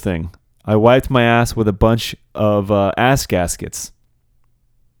logical thing. I wiped my ass with a bunch of ass gaskets.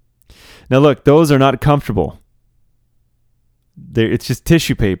 Now look, those are not comfortable. It's just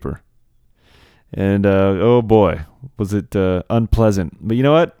tissue paper. And oh boy, was it unpleasant. But you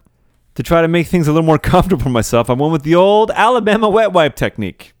know what? To try to make things a little more comfortable for myself, I went with the old Alabama wet wipe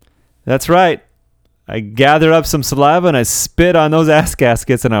technique. That's right. I gathered up some saliva and I spit on those ass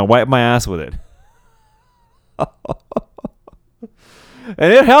gaskets and I wiped my ass with it.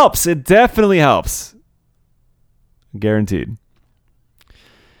 And it helps. It definitely helps. Guaranteed.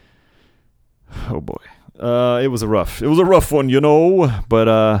 Oh boy. It was a rough one, you know. But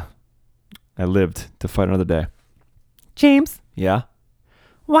I lived to fight another day. James, Yeah?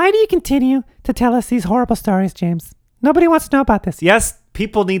 why do you continue to tell us these horrible stories, James? Nobody wants to know about this. Yes,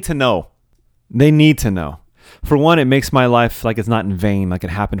 people need to know. They need to know. For one, it makes my life like it's not in vain, like it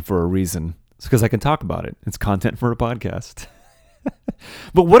happened for a reason. It's because I can talk about it. It's content for a podcast.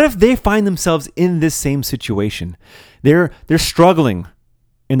 But what if they find themselves in this same situation? They're struggling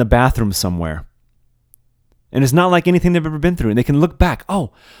in the bathroom somewhere. And it's not like anything they've ever been through. And they can look back.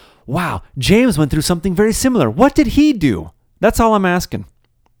 Oh, wow, James went through something very similar. What did he do? That's all I'm asking.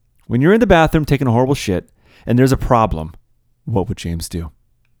 When you're in the bathroom taking a horrible shit and there's a problem, what would James do?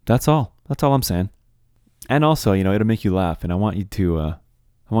 That's all. That's all I'm saying. And also, you know, it'll make you laugh. And I want you to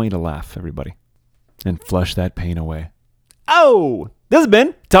laugh, everybody. And flush that pain away. Oh, this has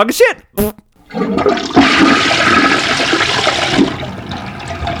been Talking Shit.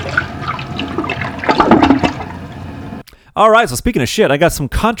 All right, so speaking of shit, I got some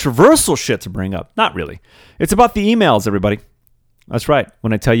controversial shit to bring up. Not really. It's about the emails, everybody. That's right.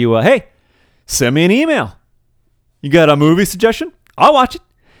 When I tell you, hey, send me an email. You got a movie suggestion? I'll watch it.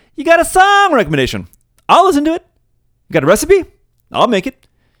 You got a song recommendation? I'll listen to it. You got a recipe? I'll make it.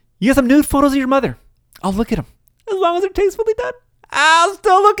 You got some nude photos of your mother? I'll look at them. As long as they're tastefully done, I'll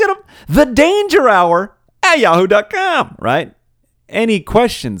still look at them. The Danger Hour at yahoo.com, right? Any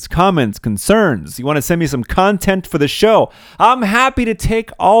questions, comments, concerns? You want to send me some content for the show? I'm happy to take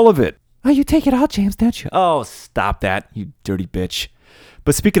all of it. Oh, you take it all, James, don't you? Oh, stop that, you dirty bitch.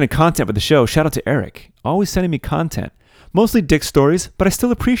 But speaking of content for the show, shout out to Eric. Always sending me content. Mostly dick stories, but I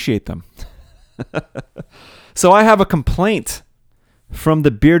still appreciate them. So I have a complaint from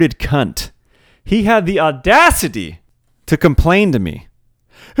the bearded cunt. He had the audacity to complain to me.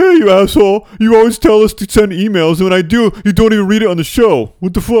 Hey, you asshole. You always tell us to send emails, and when I do, you don't even read it on the show.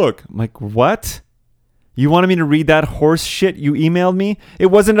 What the fuck? I'm like, what? You wanted me to read that horse shit you emailed me? It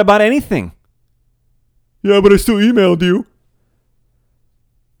wasn't about anything. Yeah, but I still emailed you.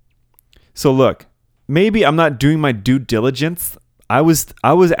 So look, maybe I'm not doing my due diligence. I was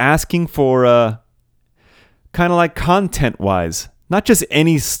asking for kind of like content-wise, not just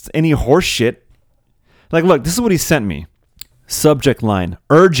any horse shit. Like, look, this is what he sent me. Subject line,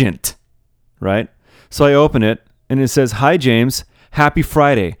 urgent, right? So I open it, and it says, "Hi, James. Happy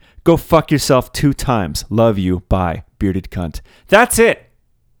Friday. Go fuck yourself 2 times. Love you. Bye, bearded cunt." That's it.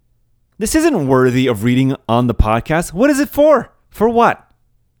 This isn't worthy of reading on the podcast. What is it for? For what?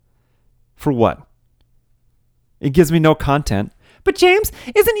 For what? It gives me no content. But James,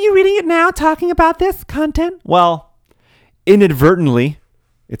 isn't you reading it now talking about this content? Well, inadvertently,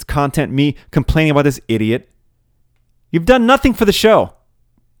 it's content me complaining about this idiot. You've done nothing for the show.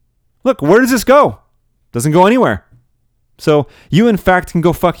 Look, where does this go? Doesn't go anywhere. So you, in fact, can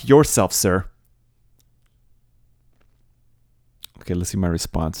go fuck yourself, sir. Okay, let's see my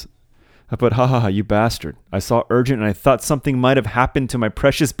response. I put, "Ha ha ha, you bastard. I saw urgent and I thought something might have happened to my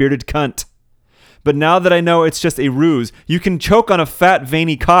precious bearded cunt. But now that I know it's just a ruse, you can choke on a fat,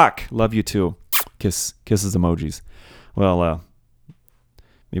 veiny cock. Love you too." Kisses emojis. Well,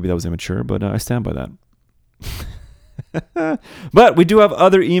 maybe that was immature, but I stand by that. But we do have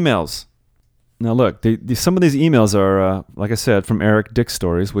other emails. Now look, some of these emails are, like I said, from Eric Dick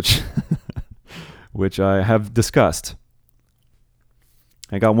Stories, which I have discussed.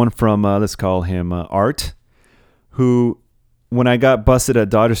 I got one from, let's call him Art, who, when I got busted at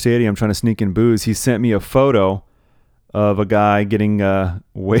Dodger Stadium trying to sneak in booze, he sent me a photo of a guy getting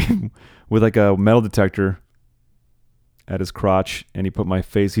away with like a metal detector at his crotch, and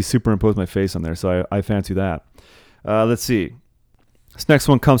he superimposed my face on there, so I fancy that. Let's see. This next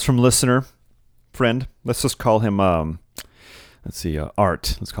one comes from listener friend. Let's just call him, Art. Let's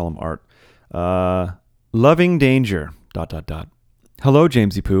call him Art. Loving Danger, ... Hello,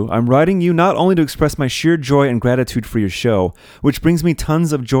 Jamesy Poo. I'm writing you not only to express my sheer joy and gratitude for your show, which brings me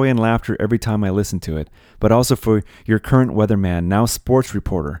tons of joy and laughter every time I listen to it, but also for your current weatherman, now sports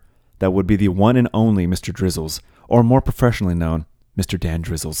reporter. That would be the one and only Mr. Drizzles, or more professionally known, Mr. Dan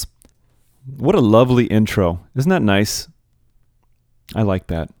Drizzles. What a lovely intro. Isn't that nice? I like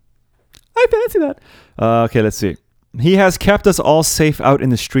that. I fancy that. Okay, let's see. He has kept us all safe out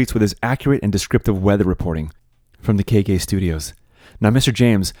in the streets with his accurate and descriptive weather reporting from the KK Studios. Now, Mr.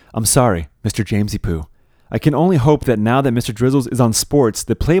 James, I'm sorry, Mr. Jamesy Poo. I can only hope that now that Mr. Drizzles is on sports,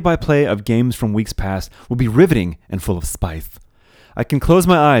 the play-by-play of games from weeks past will be riveting and full of spice. I can close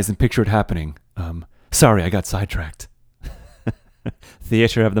my eyes and picture it happening. Sorry, I got sidetracked.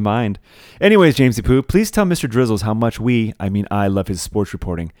 Theater of the mind. Anyways, Jamesy Poo, please tell Mr. Drizzles how much I love his sports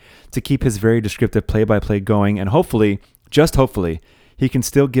reporting to keep his very descriptive play-by-play going, and hopefully, just hopefully, he can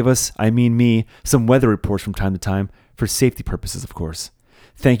still give us, me, some weather reports from time to time, for safety purposes, of course.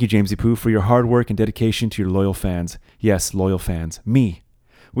 Thank you, Jamesy Poo, for your hard work and dedication to your loyal fans. Yes, loyal fans. Me.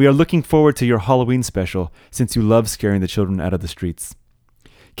 We are looking forward to your Halloween special, since you love scaring the children out of the streets.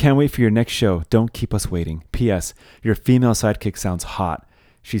 Can't wait for your next show. Don't keep us waiting. P.S. Your female sidekick sounds hot.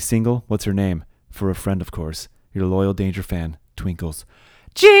 She's single? What's her name? For a friend, of course. Your loyal Danger fan, Twinkles.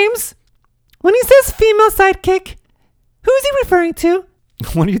 James, when he says female sidekick, who is he referring to?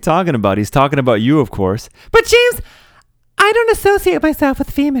 What are you talking about? He's talking about you, of course. But James, I don't associate myself with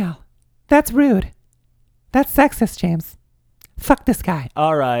female. That's rude. That's sexist, James. Fuck this guy.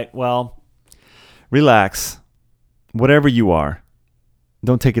 All right, well, relax. Whatever you are,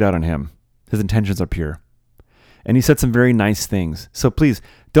 don't take it out on him. His intentions are pure. And he said some very nice things. So please,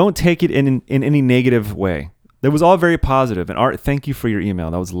 don't take it in any negative way. That was all very positive. And Art, thank you for your email.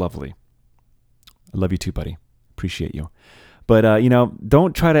 That was lovely. I love you too, buddy. Appreciate you. But,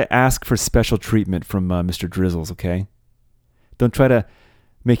 don't try to ask for special treatment from Mr. Drizzles, okay? Don't try to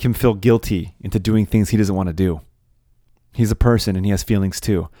make him feel guilty into doing things he doesn't want to do. He's a person and he has feelings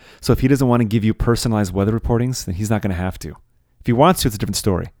too. So if he doesn't want to give you personalized weather reportings, then he's not going to have to. If he wants to, it's a different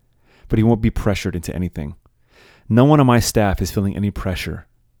story. But he won't be pressured into anything. No one on my staff is feeling any pressure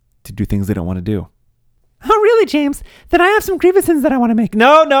to do things they don't want to do. Oh, really, James? Then I have some grievances that I want to make.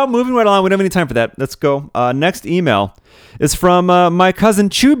 No, moving right along. We don't have any time for that. Let's go. Next email is from my cousin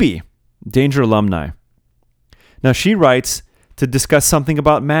Chubby, Danger alumni. Now, she writes to discuss something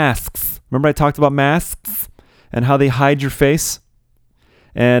about masks. Remember I talked about masks and how they hide your face?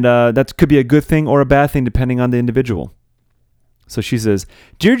 And that could be a good thing or a bad thing depending on the individual. So she says,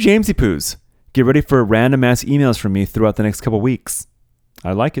 Dear Jamesy Poos, Get ready for random ass emails from me throughout the next couple weeks.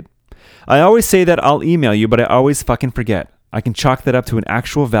 I like it. I always say that I'll email you, but I always fucking forget. I can chalk that up to an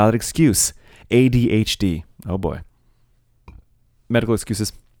actual valid excuse. ADHD. Oh boy. Medical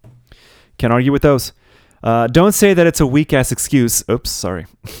excuses. Can't argue with those. Don't say that it's a weak ass excuse. Oops, sorry.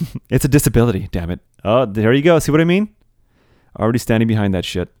 It's a disability, damn it. Oh, there you go. See what I mean? Already standing behind that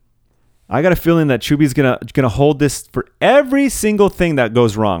shit. I got a feeling that Chubi's gonna hold this for every single thing that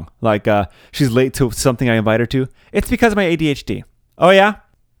goes wrong. Like she's late to something I invite her to. It's because of my ADHD. Oh yeah?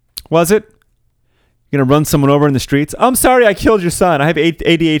 Was it? You're gonna run someone over in the streets? I'm sorry I killed your son. I have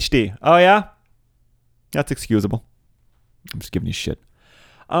ADHD. Oh yeah? That's excusable. I'm just giving you shit.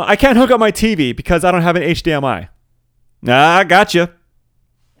 I can't hook up my TV because I don't have an HDMI. Ah, gotcha.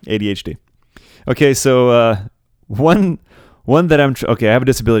 ADHD. Okay, so one that I have a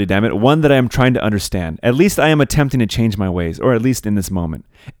disability, damn it. One that I am trying to understand. At least I am attempting to change my ways, or at least in this moment.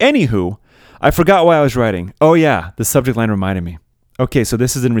 Anywho, I forgot why I was writing. Oh yeah, the subject line reminded me. Okay, so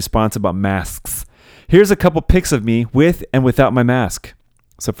this is in response about masks. Here's a couple pics of me with and without my mask.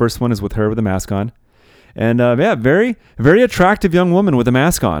 So first one is with her with a mask on. And yeah, very, very attractive young woman with a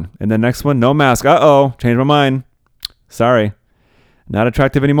mask on. And the next one, no mask. Uh-oh, changed my mind. Sorry. Not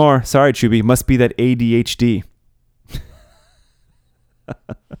attractive anymore. Sorry, Chubi. Must be that ADHD.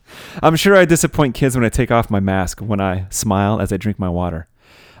 I'm sure I disappoint kids when I take off my mask when I smile as I drink my water.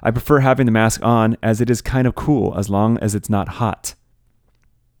 I prefer having the mask on as it is kind of cool as long as it's not hot.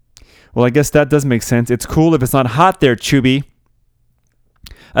 Well, I guess that does make sense. It's cool if it's not hot there, Chubi.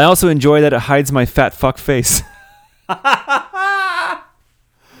 I also enjoy that it hides my fat fuck face. Oh,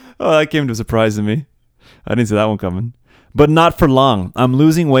 that came to a surprise to me. I didn't see that one coming. But not for long. I'm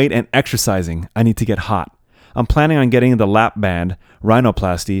losing weight and exercising. I need to get hot. I'm planning on getting the lap band,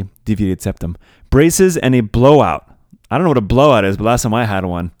 rhinoplasty, deviated septum, braces, and a blowout. I don't know what a blowout is, but last time I had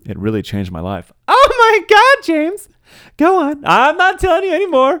one, it really changed my life. Oh my God, James. Go on. I'm not telling you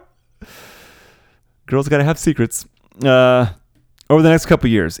anymore. Girls gotta have secrets. Over the next couple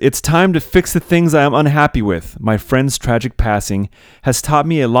years, it's time to fix the things I am unhappy with. My friend's tragic passing has taught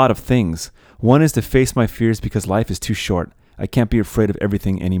me a lot of things. One is to face my fears because life is too short. I can't be afraid of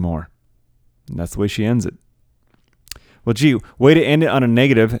everything anymore. And that's the way she ends it. Well, gee, way to end it on a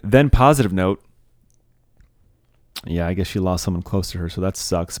negative, then positive note. Yeah, I guess she lost someone close to her, so that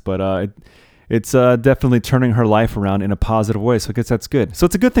sucks. But it's definitely turning her life around in a positive way, so I guess that's good. So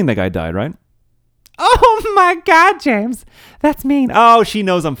it's a good thing that guy died, right? Oh my God, James. That's mean. Oh, she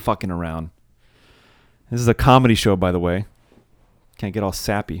knows I'm fucking around. This is a comedy show, by the way. Can't get all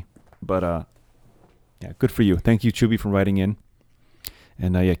sappy. But, yeah, good for you. Thank you, Chubi, for writing in.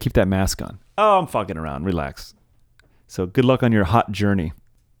 And, yeah, keep that mask on. Oh, I'm fucking around. Relax. So good luck on your hot journey.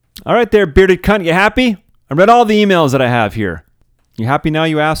 All right there, bearded cunt. You happy? I read all the emails that I have here. You happy now,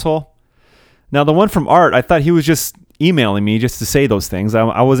 you asshole? Now, the one from Art, I thought he was just emailing me just to say those things.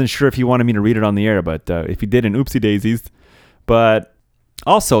 I wasn't sure if he wanted me to read it on the air, but if he didn't, oopsie daisies. But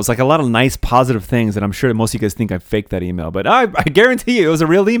also, it's like a lot of nice, positive things, and I'm sure that most of you guys think I faked that email. But I guarantee you it was a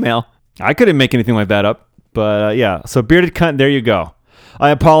real email. I couldn't make anything like that up. But yeah, so bearded cunt, there you go.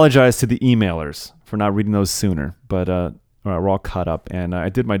 I apologize to the emailers for not reading those sooner. But we're all caught up, and I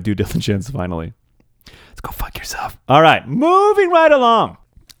did my due diligence finally. Let's go fuck yourself. All right, moving right along.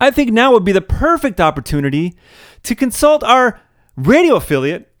 I think now would be the perfect opportunity to consult our radio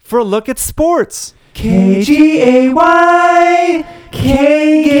affiliate for a look at sports. KGAY,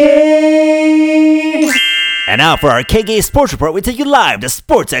 K-Gay. And now for our K-Gay Sports Report, we take you live to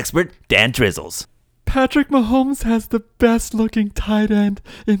sports expert Dan Drizzles. Patrick Mahomes has the best looking tight end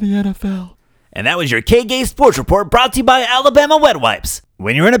in the NFL. And that was your K-Gay Sports Report brought to you by Alabama Wet Wipes.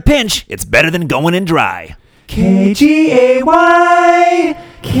 When you're in a pinch, it's better than going in dry. KGAY,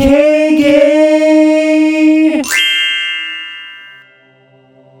 K-Gay.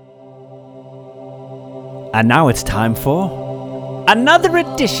 And now it's time for another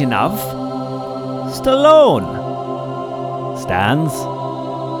edition of Stallone Stands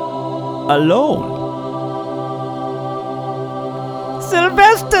Alone.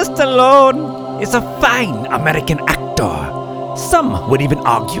 Sylvester Stallone is a fine American actor. Some would even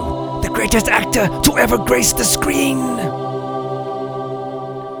argue the greatest actor to ever grace the screen.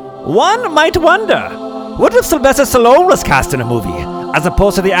 One might wonder, what if Sylvester Stallone was cast in a movie, as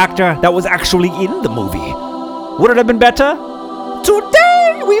opposed to the actor that was actually in the movie? Would it have been better?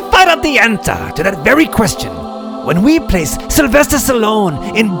 Today, we find out the answer to that very question when we place Sylvester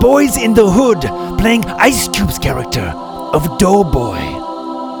Stallone in Boys in the Hood, playing Ice Cube's character of Doughboy.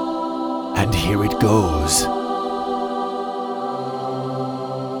 And here it goes.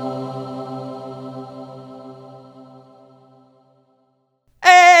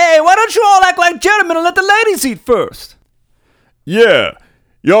 Hey, why don't you all act like a minute, let the ladies eat first. Yeah,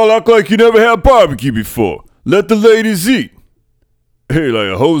 y'all act like you never had barbecue before. Let the ladies eat. Hey, like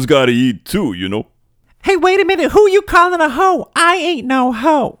a hoe's gotta eat too, you know? Hey, wait a minute. Who you calling a hoe? I ain't no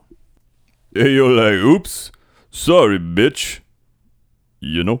hoe. Hey, you're like, oops, sorry, bitch.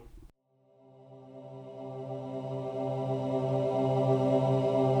 You know?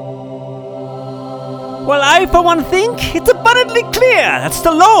 Well, I, for one, think it's abundantly clear that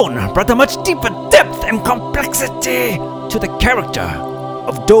Stallone brought a much deeper depth and complexity to the character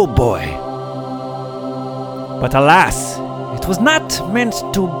of Doughboy. But alas, it was not meant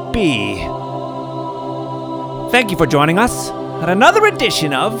to be. Thank you for joining us at another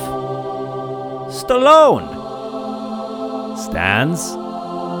edition of Stallone Stands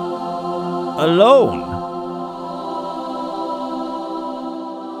Alone.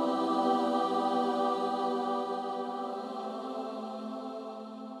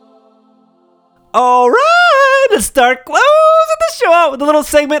 All right, let's start closing the show out with a little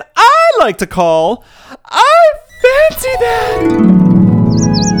segment I like to call I Fancy That.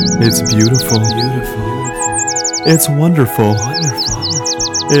 It's beautiful. It's wonderful.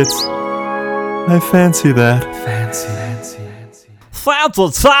 It's... I fancy that.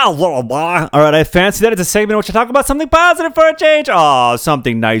 All right, I fancy that. It's a segment in which I talk about something positive for a change. Oh,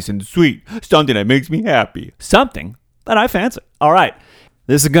 something nice and sweet. Something that makes me happy. Something that I fancy. All right.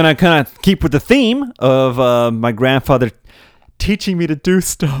 This is going to kind of keep with the theme of my grandfather teaching me to do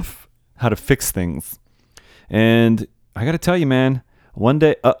stuff, how to fix things. And I got to tell you, man, one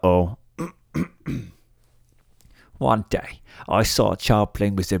day, One day, I saw a child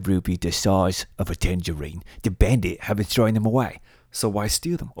playing with a ruby the size of a tangerine. The bandit had been throwing them away. so why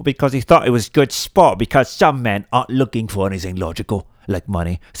steal them? Well, because he thought it was good sport, because some men aren't looking for anything logical, like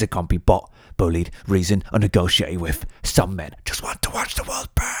money, that can't be bought, bullied, reasoned, or negotiated with. Some men just want to watch the world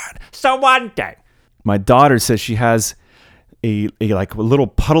burn. So one day, My daughter says she has a little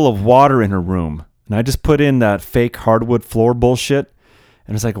puddle of water in her room. And I just put in that fake hardwood floor bullshit.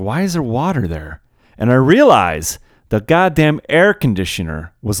 And it's like, why is there water there? And I realize the goddamn air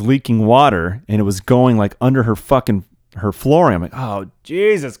conditioner was leaking water and it was going like under her flooring. I'm like, oh,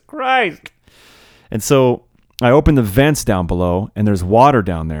 Jesus Christ. And so I opened the vents down below and there's water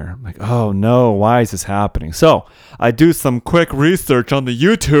down there. I'm like, oh no, why is this happening? So I do some quick research on the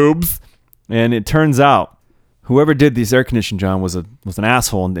YouTubes and it turns out whoever did this air conditioning, John, was an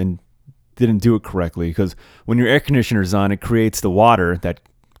asshole and didn't do it correctly, because when your air conditioner's on, it creates the water that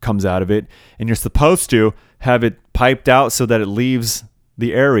comes out of it, and you're supposed to have it piped out so that it leaves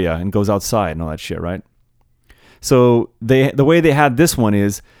the area and goes outside and all that shit, right? So the way they had this one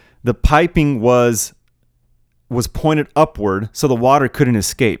is the piping was pointed upward so the water couldn't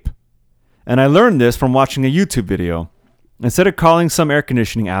escape. And I learned this from watching a YouTube video. Instead of calling some air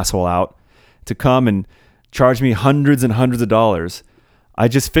conditioning asshole out to come and charge me hundreds and hundreds of dollars, I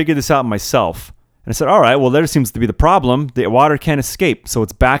just figured this out myself. And I said, all right, well, there seems to be the problem. The water can't escape. So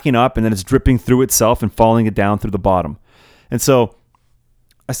it's backing up and then it's dripping through itself and falling it down through the bottom. And so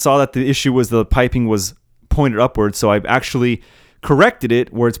I saw that the issue was the piping was pointed upward. So I've actually corrected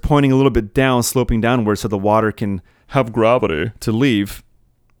it where it's pointing a little bit down, sloping downward so the water can have gravity to leave.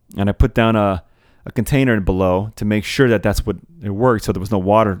 And I put down a container below to make sure that that's what it worked, so there was no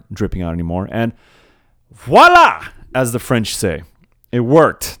water dripping out anymore. And voila, as the French say. It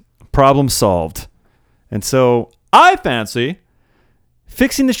worked. Problem solved. And so I fancy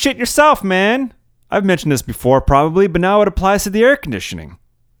fixing the shit yourself, man. I've mentioned this before probably, but now it applies to the air conditioning.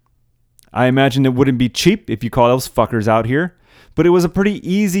 I imagine it wouldn't be cheap if you call those fuckers out here, but it was a pretty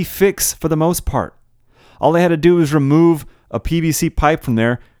easy fix for the most part. All I had to do was remove a PVC pipe from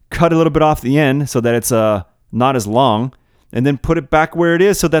there, cut a little bit off the end so that it's not as long, and then put it back where it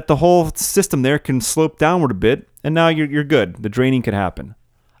is so that the whole system there can slope downward a bit, and now you're good. The draining can happen.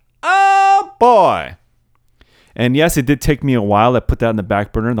 Oh, boy. And yes, it did take me a while. I put that in the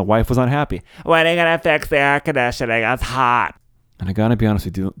back burner, and the wife was unhappy. when are you going to fix the air conditioning? It's hot. And I gotta be honest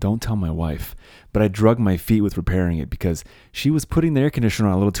with you, don't tell my wife, but I drug my feet with repairing it because she was putting the air conditioner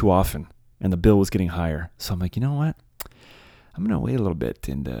on a little too often, and the bill was getting higher. So I'm like, you know what? I'm going to wait a little bit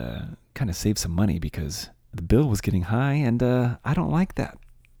and kind of save some money because the bill was getting high, and I don't like that.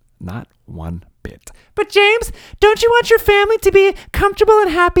 Not one bit. But James, don't you want your family to be comfortable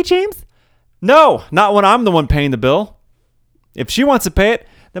and happy, James? No, not when I'm the one paying the bill. If she wants to pay it,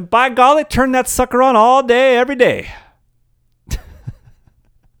 then by golly, turn that sucker on all day, every day.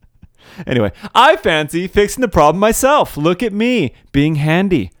 Anyway, I fancy fixing the problem myself. Look at me, being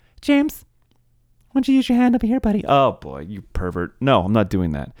handy. James, why don't you use your hand over here, buddy? Oh boy, you pervert. No, I'm not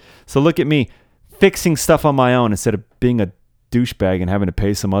doing that. So look at me fixing stuff on my own instead of being a douchebag and having to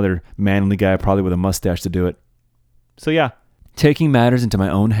pay some other manly guy probably with a mustache to do it. So yeah, taking matters into my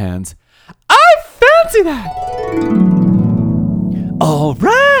own hands. I fancy that. All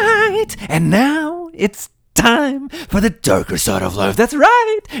right, and now it's time for the darker side of life. That's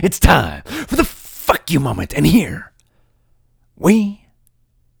right, it's time for the fuck you moment. And here we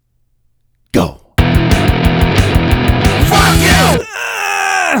go. Fuck you!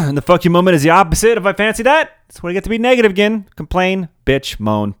 And the fuck you moment is the opposite if I fancy that. That's where I get to be negative again. Complain, bitch,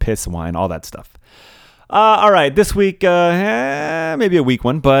 moan, piss, whine, all that stuff. All right, this week, maybe a weak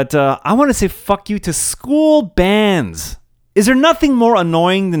one, but I want to say fuck you to school bands. Is there nothing more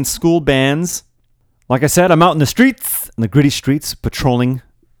annoying than school bands? Like I said, I'm out in the streets, in the gritty streets, patrolling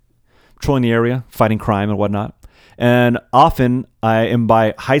the area, fighting crime and whatnot. And often I am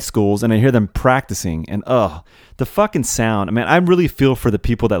by high schools and I hear them practicing, and the fucking sound. I mean, I really feel for the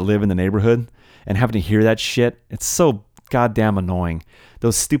people that live in the neighborhood and having to hear that shit. It's so goddamn annoying.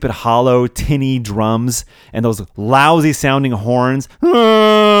 Those stupid hollow, tinny drums and those lousy sounding horns.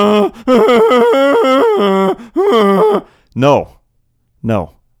 No.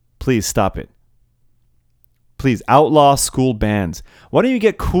 Please stop it. Please outlaw school bands. Why don't you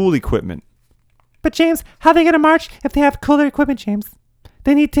get cool equipment? But James, how are they going to march if they have cooler equipment, James?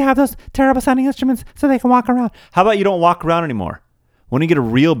 They need to have those terrible sounding instruments so they can walk around. How about you don't walk around anymore? Why don't you get a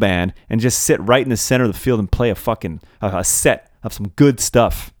real band and just sit right in the center of the field and play a fucking a set of some good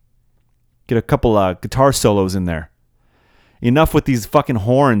stuff? Get a couple guitar solos in there. Enough with these fucking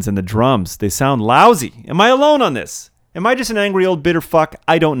horns and the drums. They sound lousy. Am I alone on this? Am I just an angry old bitter fuck?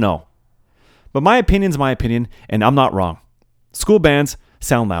 I don't know. But my opinion's my opinion, and I'm not wrong. School bands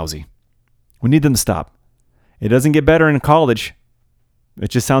sound lousy. We need them to stop. It doesn't get better in college. It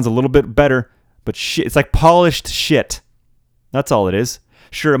just sounds a little bit better, but shit, it's like polished shit. That's all it is.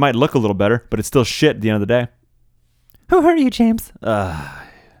 Sure, it might look a little better, but it's still shit at the end of the day. Who hurt you, James? A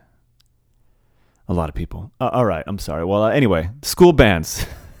lot of people. All right, I'm sorry. Well, anyway, school bands.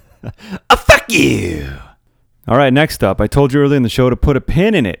 Fuck you! All right, next up, I told you earlier in the show to put a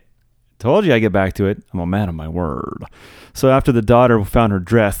pin in it. Told you I'd get back to it. I'm a man of my word. So after the daughter found her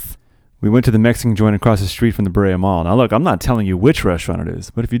dress, we went to the Mexican joint across the street from the Brea Mall. Now look, I'm not telling you which restaurant it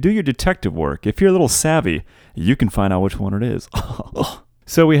is, but if you do your detective work, if you're a little savvy, you can find out which one it is.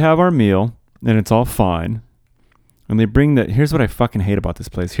 So we have our meal, and it's all fine. And they bring here's what I fucking hate about this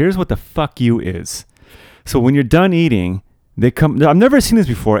place. Here's what the fuck you is. So when you're done eating, they come, I've never seen this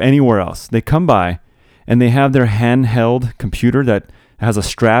before anywhere else. They come by, and they have their handheld computer that has a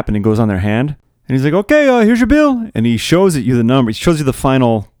strap, and it goes on their hand. And he's like, okay, here's your bill. And he shows you the number. He shows you the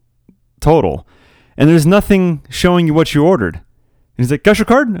final total. And there's nothing showing you what you ordered. And he's like, got your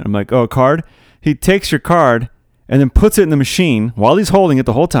card? And I'm like, oh, card? He takes your card and then puts it in the machine while he's holding it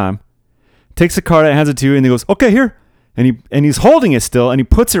the whole time. Takes the card, hands it to you, and he goes, okay, here. And he's holding it still, and he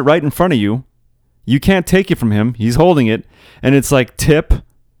puts it right in front of you. You can't take it from him. He's holding it. And it's like tip.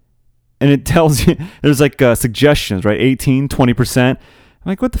 And it tells you, there's like suggestions, right? 18, 20%. I'm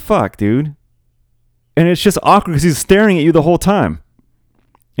like, what the fuck, dude? And it's just awkward because he's staring at you the whole time.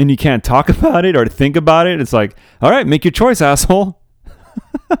 And you can't talk about it or think about it. It's like, all right, make your choice, asshole.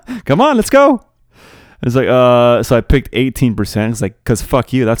 Come on, let's go. It's like, so I picked 18%. It's like, because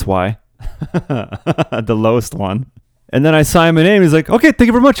fuck you, that's why. The lowest one. And then I sign my name. He's like, okay, thank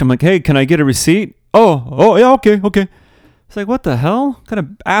you very much. I'm like, hey, can I get a receipt? Oh, yeah, okay. It's like, what the hell? What kind of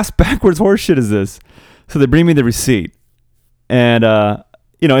ass backwards horse shit is this? So they bring me the receipt. And,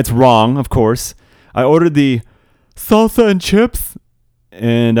 it's wrong, of course. I ordered the salsa and chips.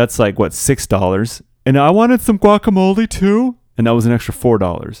 And that's like, what, $6. And I wanted some guacamole too. And that was an extra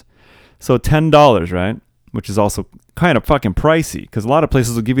 $4. So $10, right? Which is also kind of fucking pricey. Because a lot of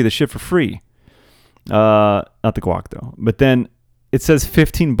places will give you the shit for free. Not the guac though. But then it says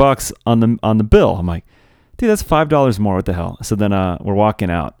 $15 on the bill. I'm like, dude, that's $5 more. What the hell? So then we're walking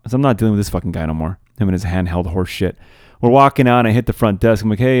out. So I'm not dealing with this fucking guy no more. Him and his handheld horse shit. We're walking out and I hit the front desk. I'm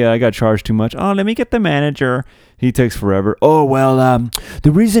like, hey, I got charged too much. Oh, let me get the manager. He takes forever. Oh, well,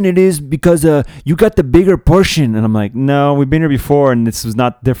 the reason it is because you got the bigger portion. And I'm like, no, we've been here before and this was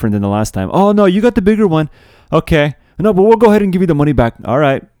not different than the last time. Oh, no, you got the bigger one. Okay. No, but we'll go ahead and give you the money back. All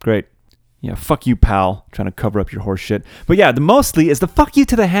right, great. Yeah, fuck you, pal. Trying to cover up your horse shit. But yeah, the mostly is the fuck you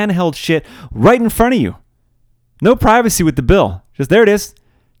to the handheld shit right in front of you. No privacy with the bill. Just there it is.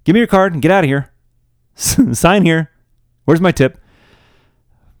 Give me your card and get out of here. Sign here. Where's my tip?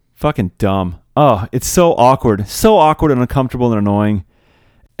 Fucking dumb. Oh, it's so awkward. So awkward and uncomfortable and annoying.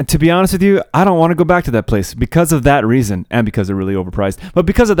 And to be honest with you, I don't want to go back to that place because of that reason. And because they're really overpriced. But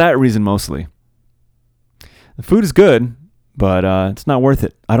because of that reason mostly. The food is good, but it's not worth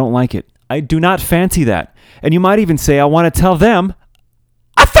it. I don't like it. I do not fancy that. And you might even say, I want to tell them,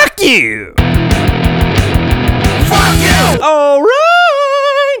 fuck you! Fuck you! All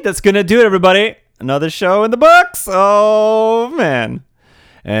right! That's going to do it, everybody. Another show in the books. Oh, man.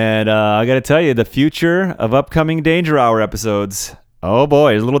 And I got to tell you, the future of upcoming Danger Hour episodes. Oh,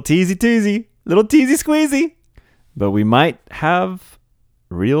 boy. There's a little teasy. Little teasy squeezy. But we might have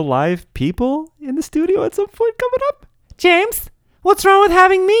real live people in the studio at some point coming up. James, what's wrong with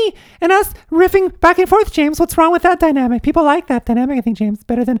having me and us riffing back and forth, James? What's wrong with that dynamic? People like that dynamic, I think, James,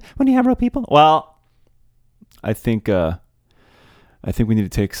 better than when you have real people. Well, I think we need to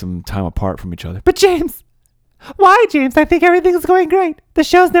take some time apart from each other. But James, why, James? I think everything's going great. The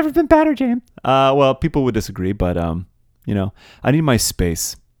show's never been better, James. Well, people would disagree, but you know, I need my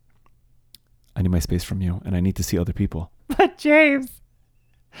space. I need my space from you, and I need to see other people. But James,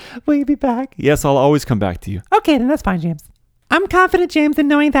 will you be back? Yes, I'll always come back to you. Okay, then that's fine, James. I'm confident, James, in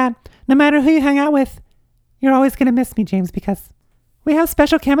knowing that no matter who you hang out with, you're always going to miss me, James, because we have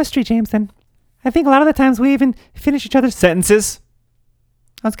special chemistry, James, and I think a lot of the times we even finish each other's Sentences?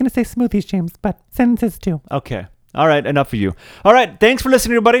 I was going to say smoothies, James, but sentences too. Okay. All right, enough for you. All right, thanks for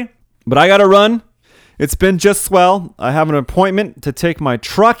listening, everybody. But I got to run. It's been just swell. I have an appointment to take my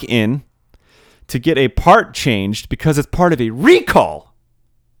truck in to get a part changed because it's part of a recall.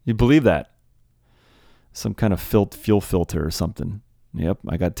 You believe that? Some kind of fuel filter or something. Yep,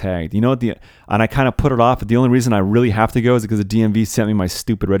 I got tagged. You know what? And I kind of put it off, but the only reason I really have to go is because the DMV sent me my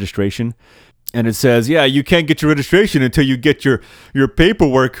stupid registration. And it says, yeah, you can't get your registration until you get your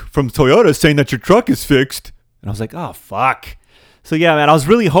paperwork from Toyota saying that your truck is fixed. And I was like, oh, fuck. So, yeah, man, I was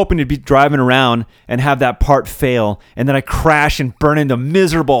really hoping to be driving around and have that part fail. And then I crash and burn into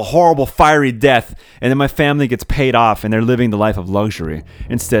miserable, horrible, fiery death. And then my family gets paid off and they're living the life of luxury.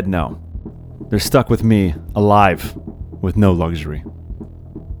 Instead, no. They're stuck with me, alive, with no luxury.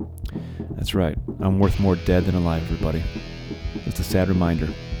 That's right. I'm worth more dead than alive, everybody. Just a sad reminder.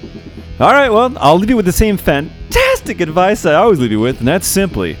 All right, well, I'll leave you with the same fantastic advice I always leave you with, and that's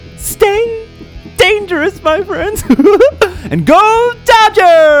simply stay dangerous, my friends. And go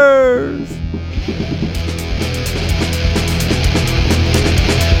Dodgers!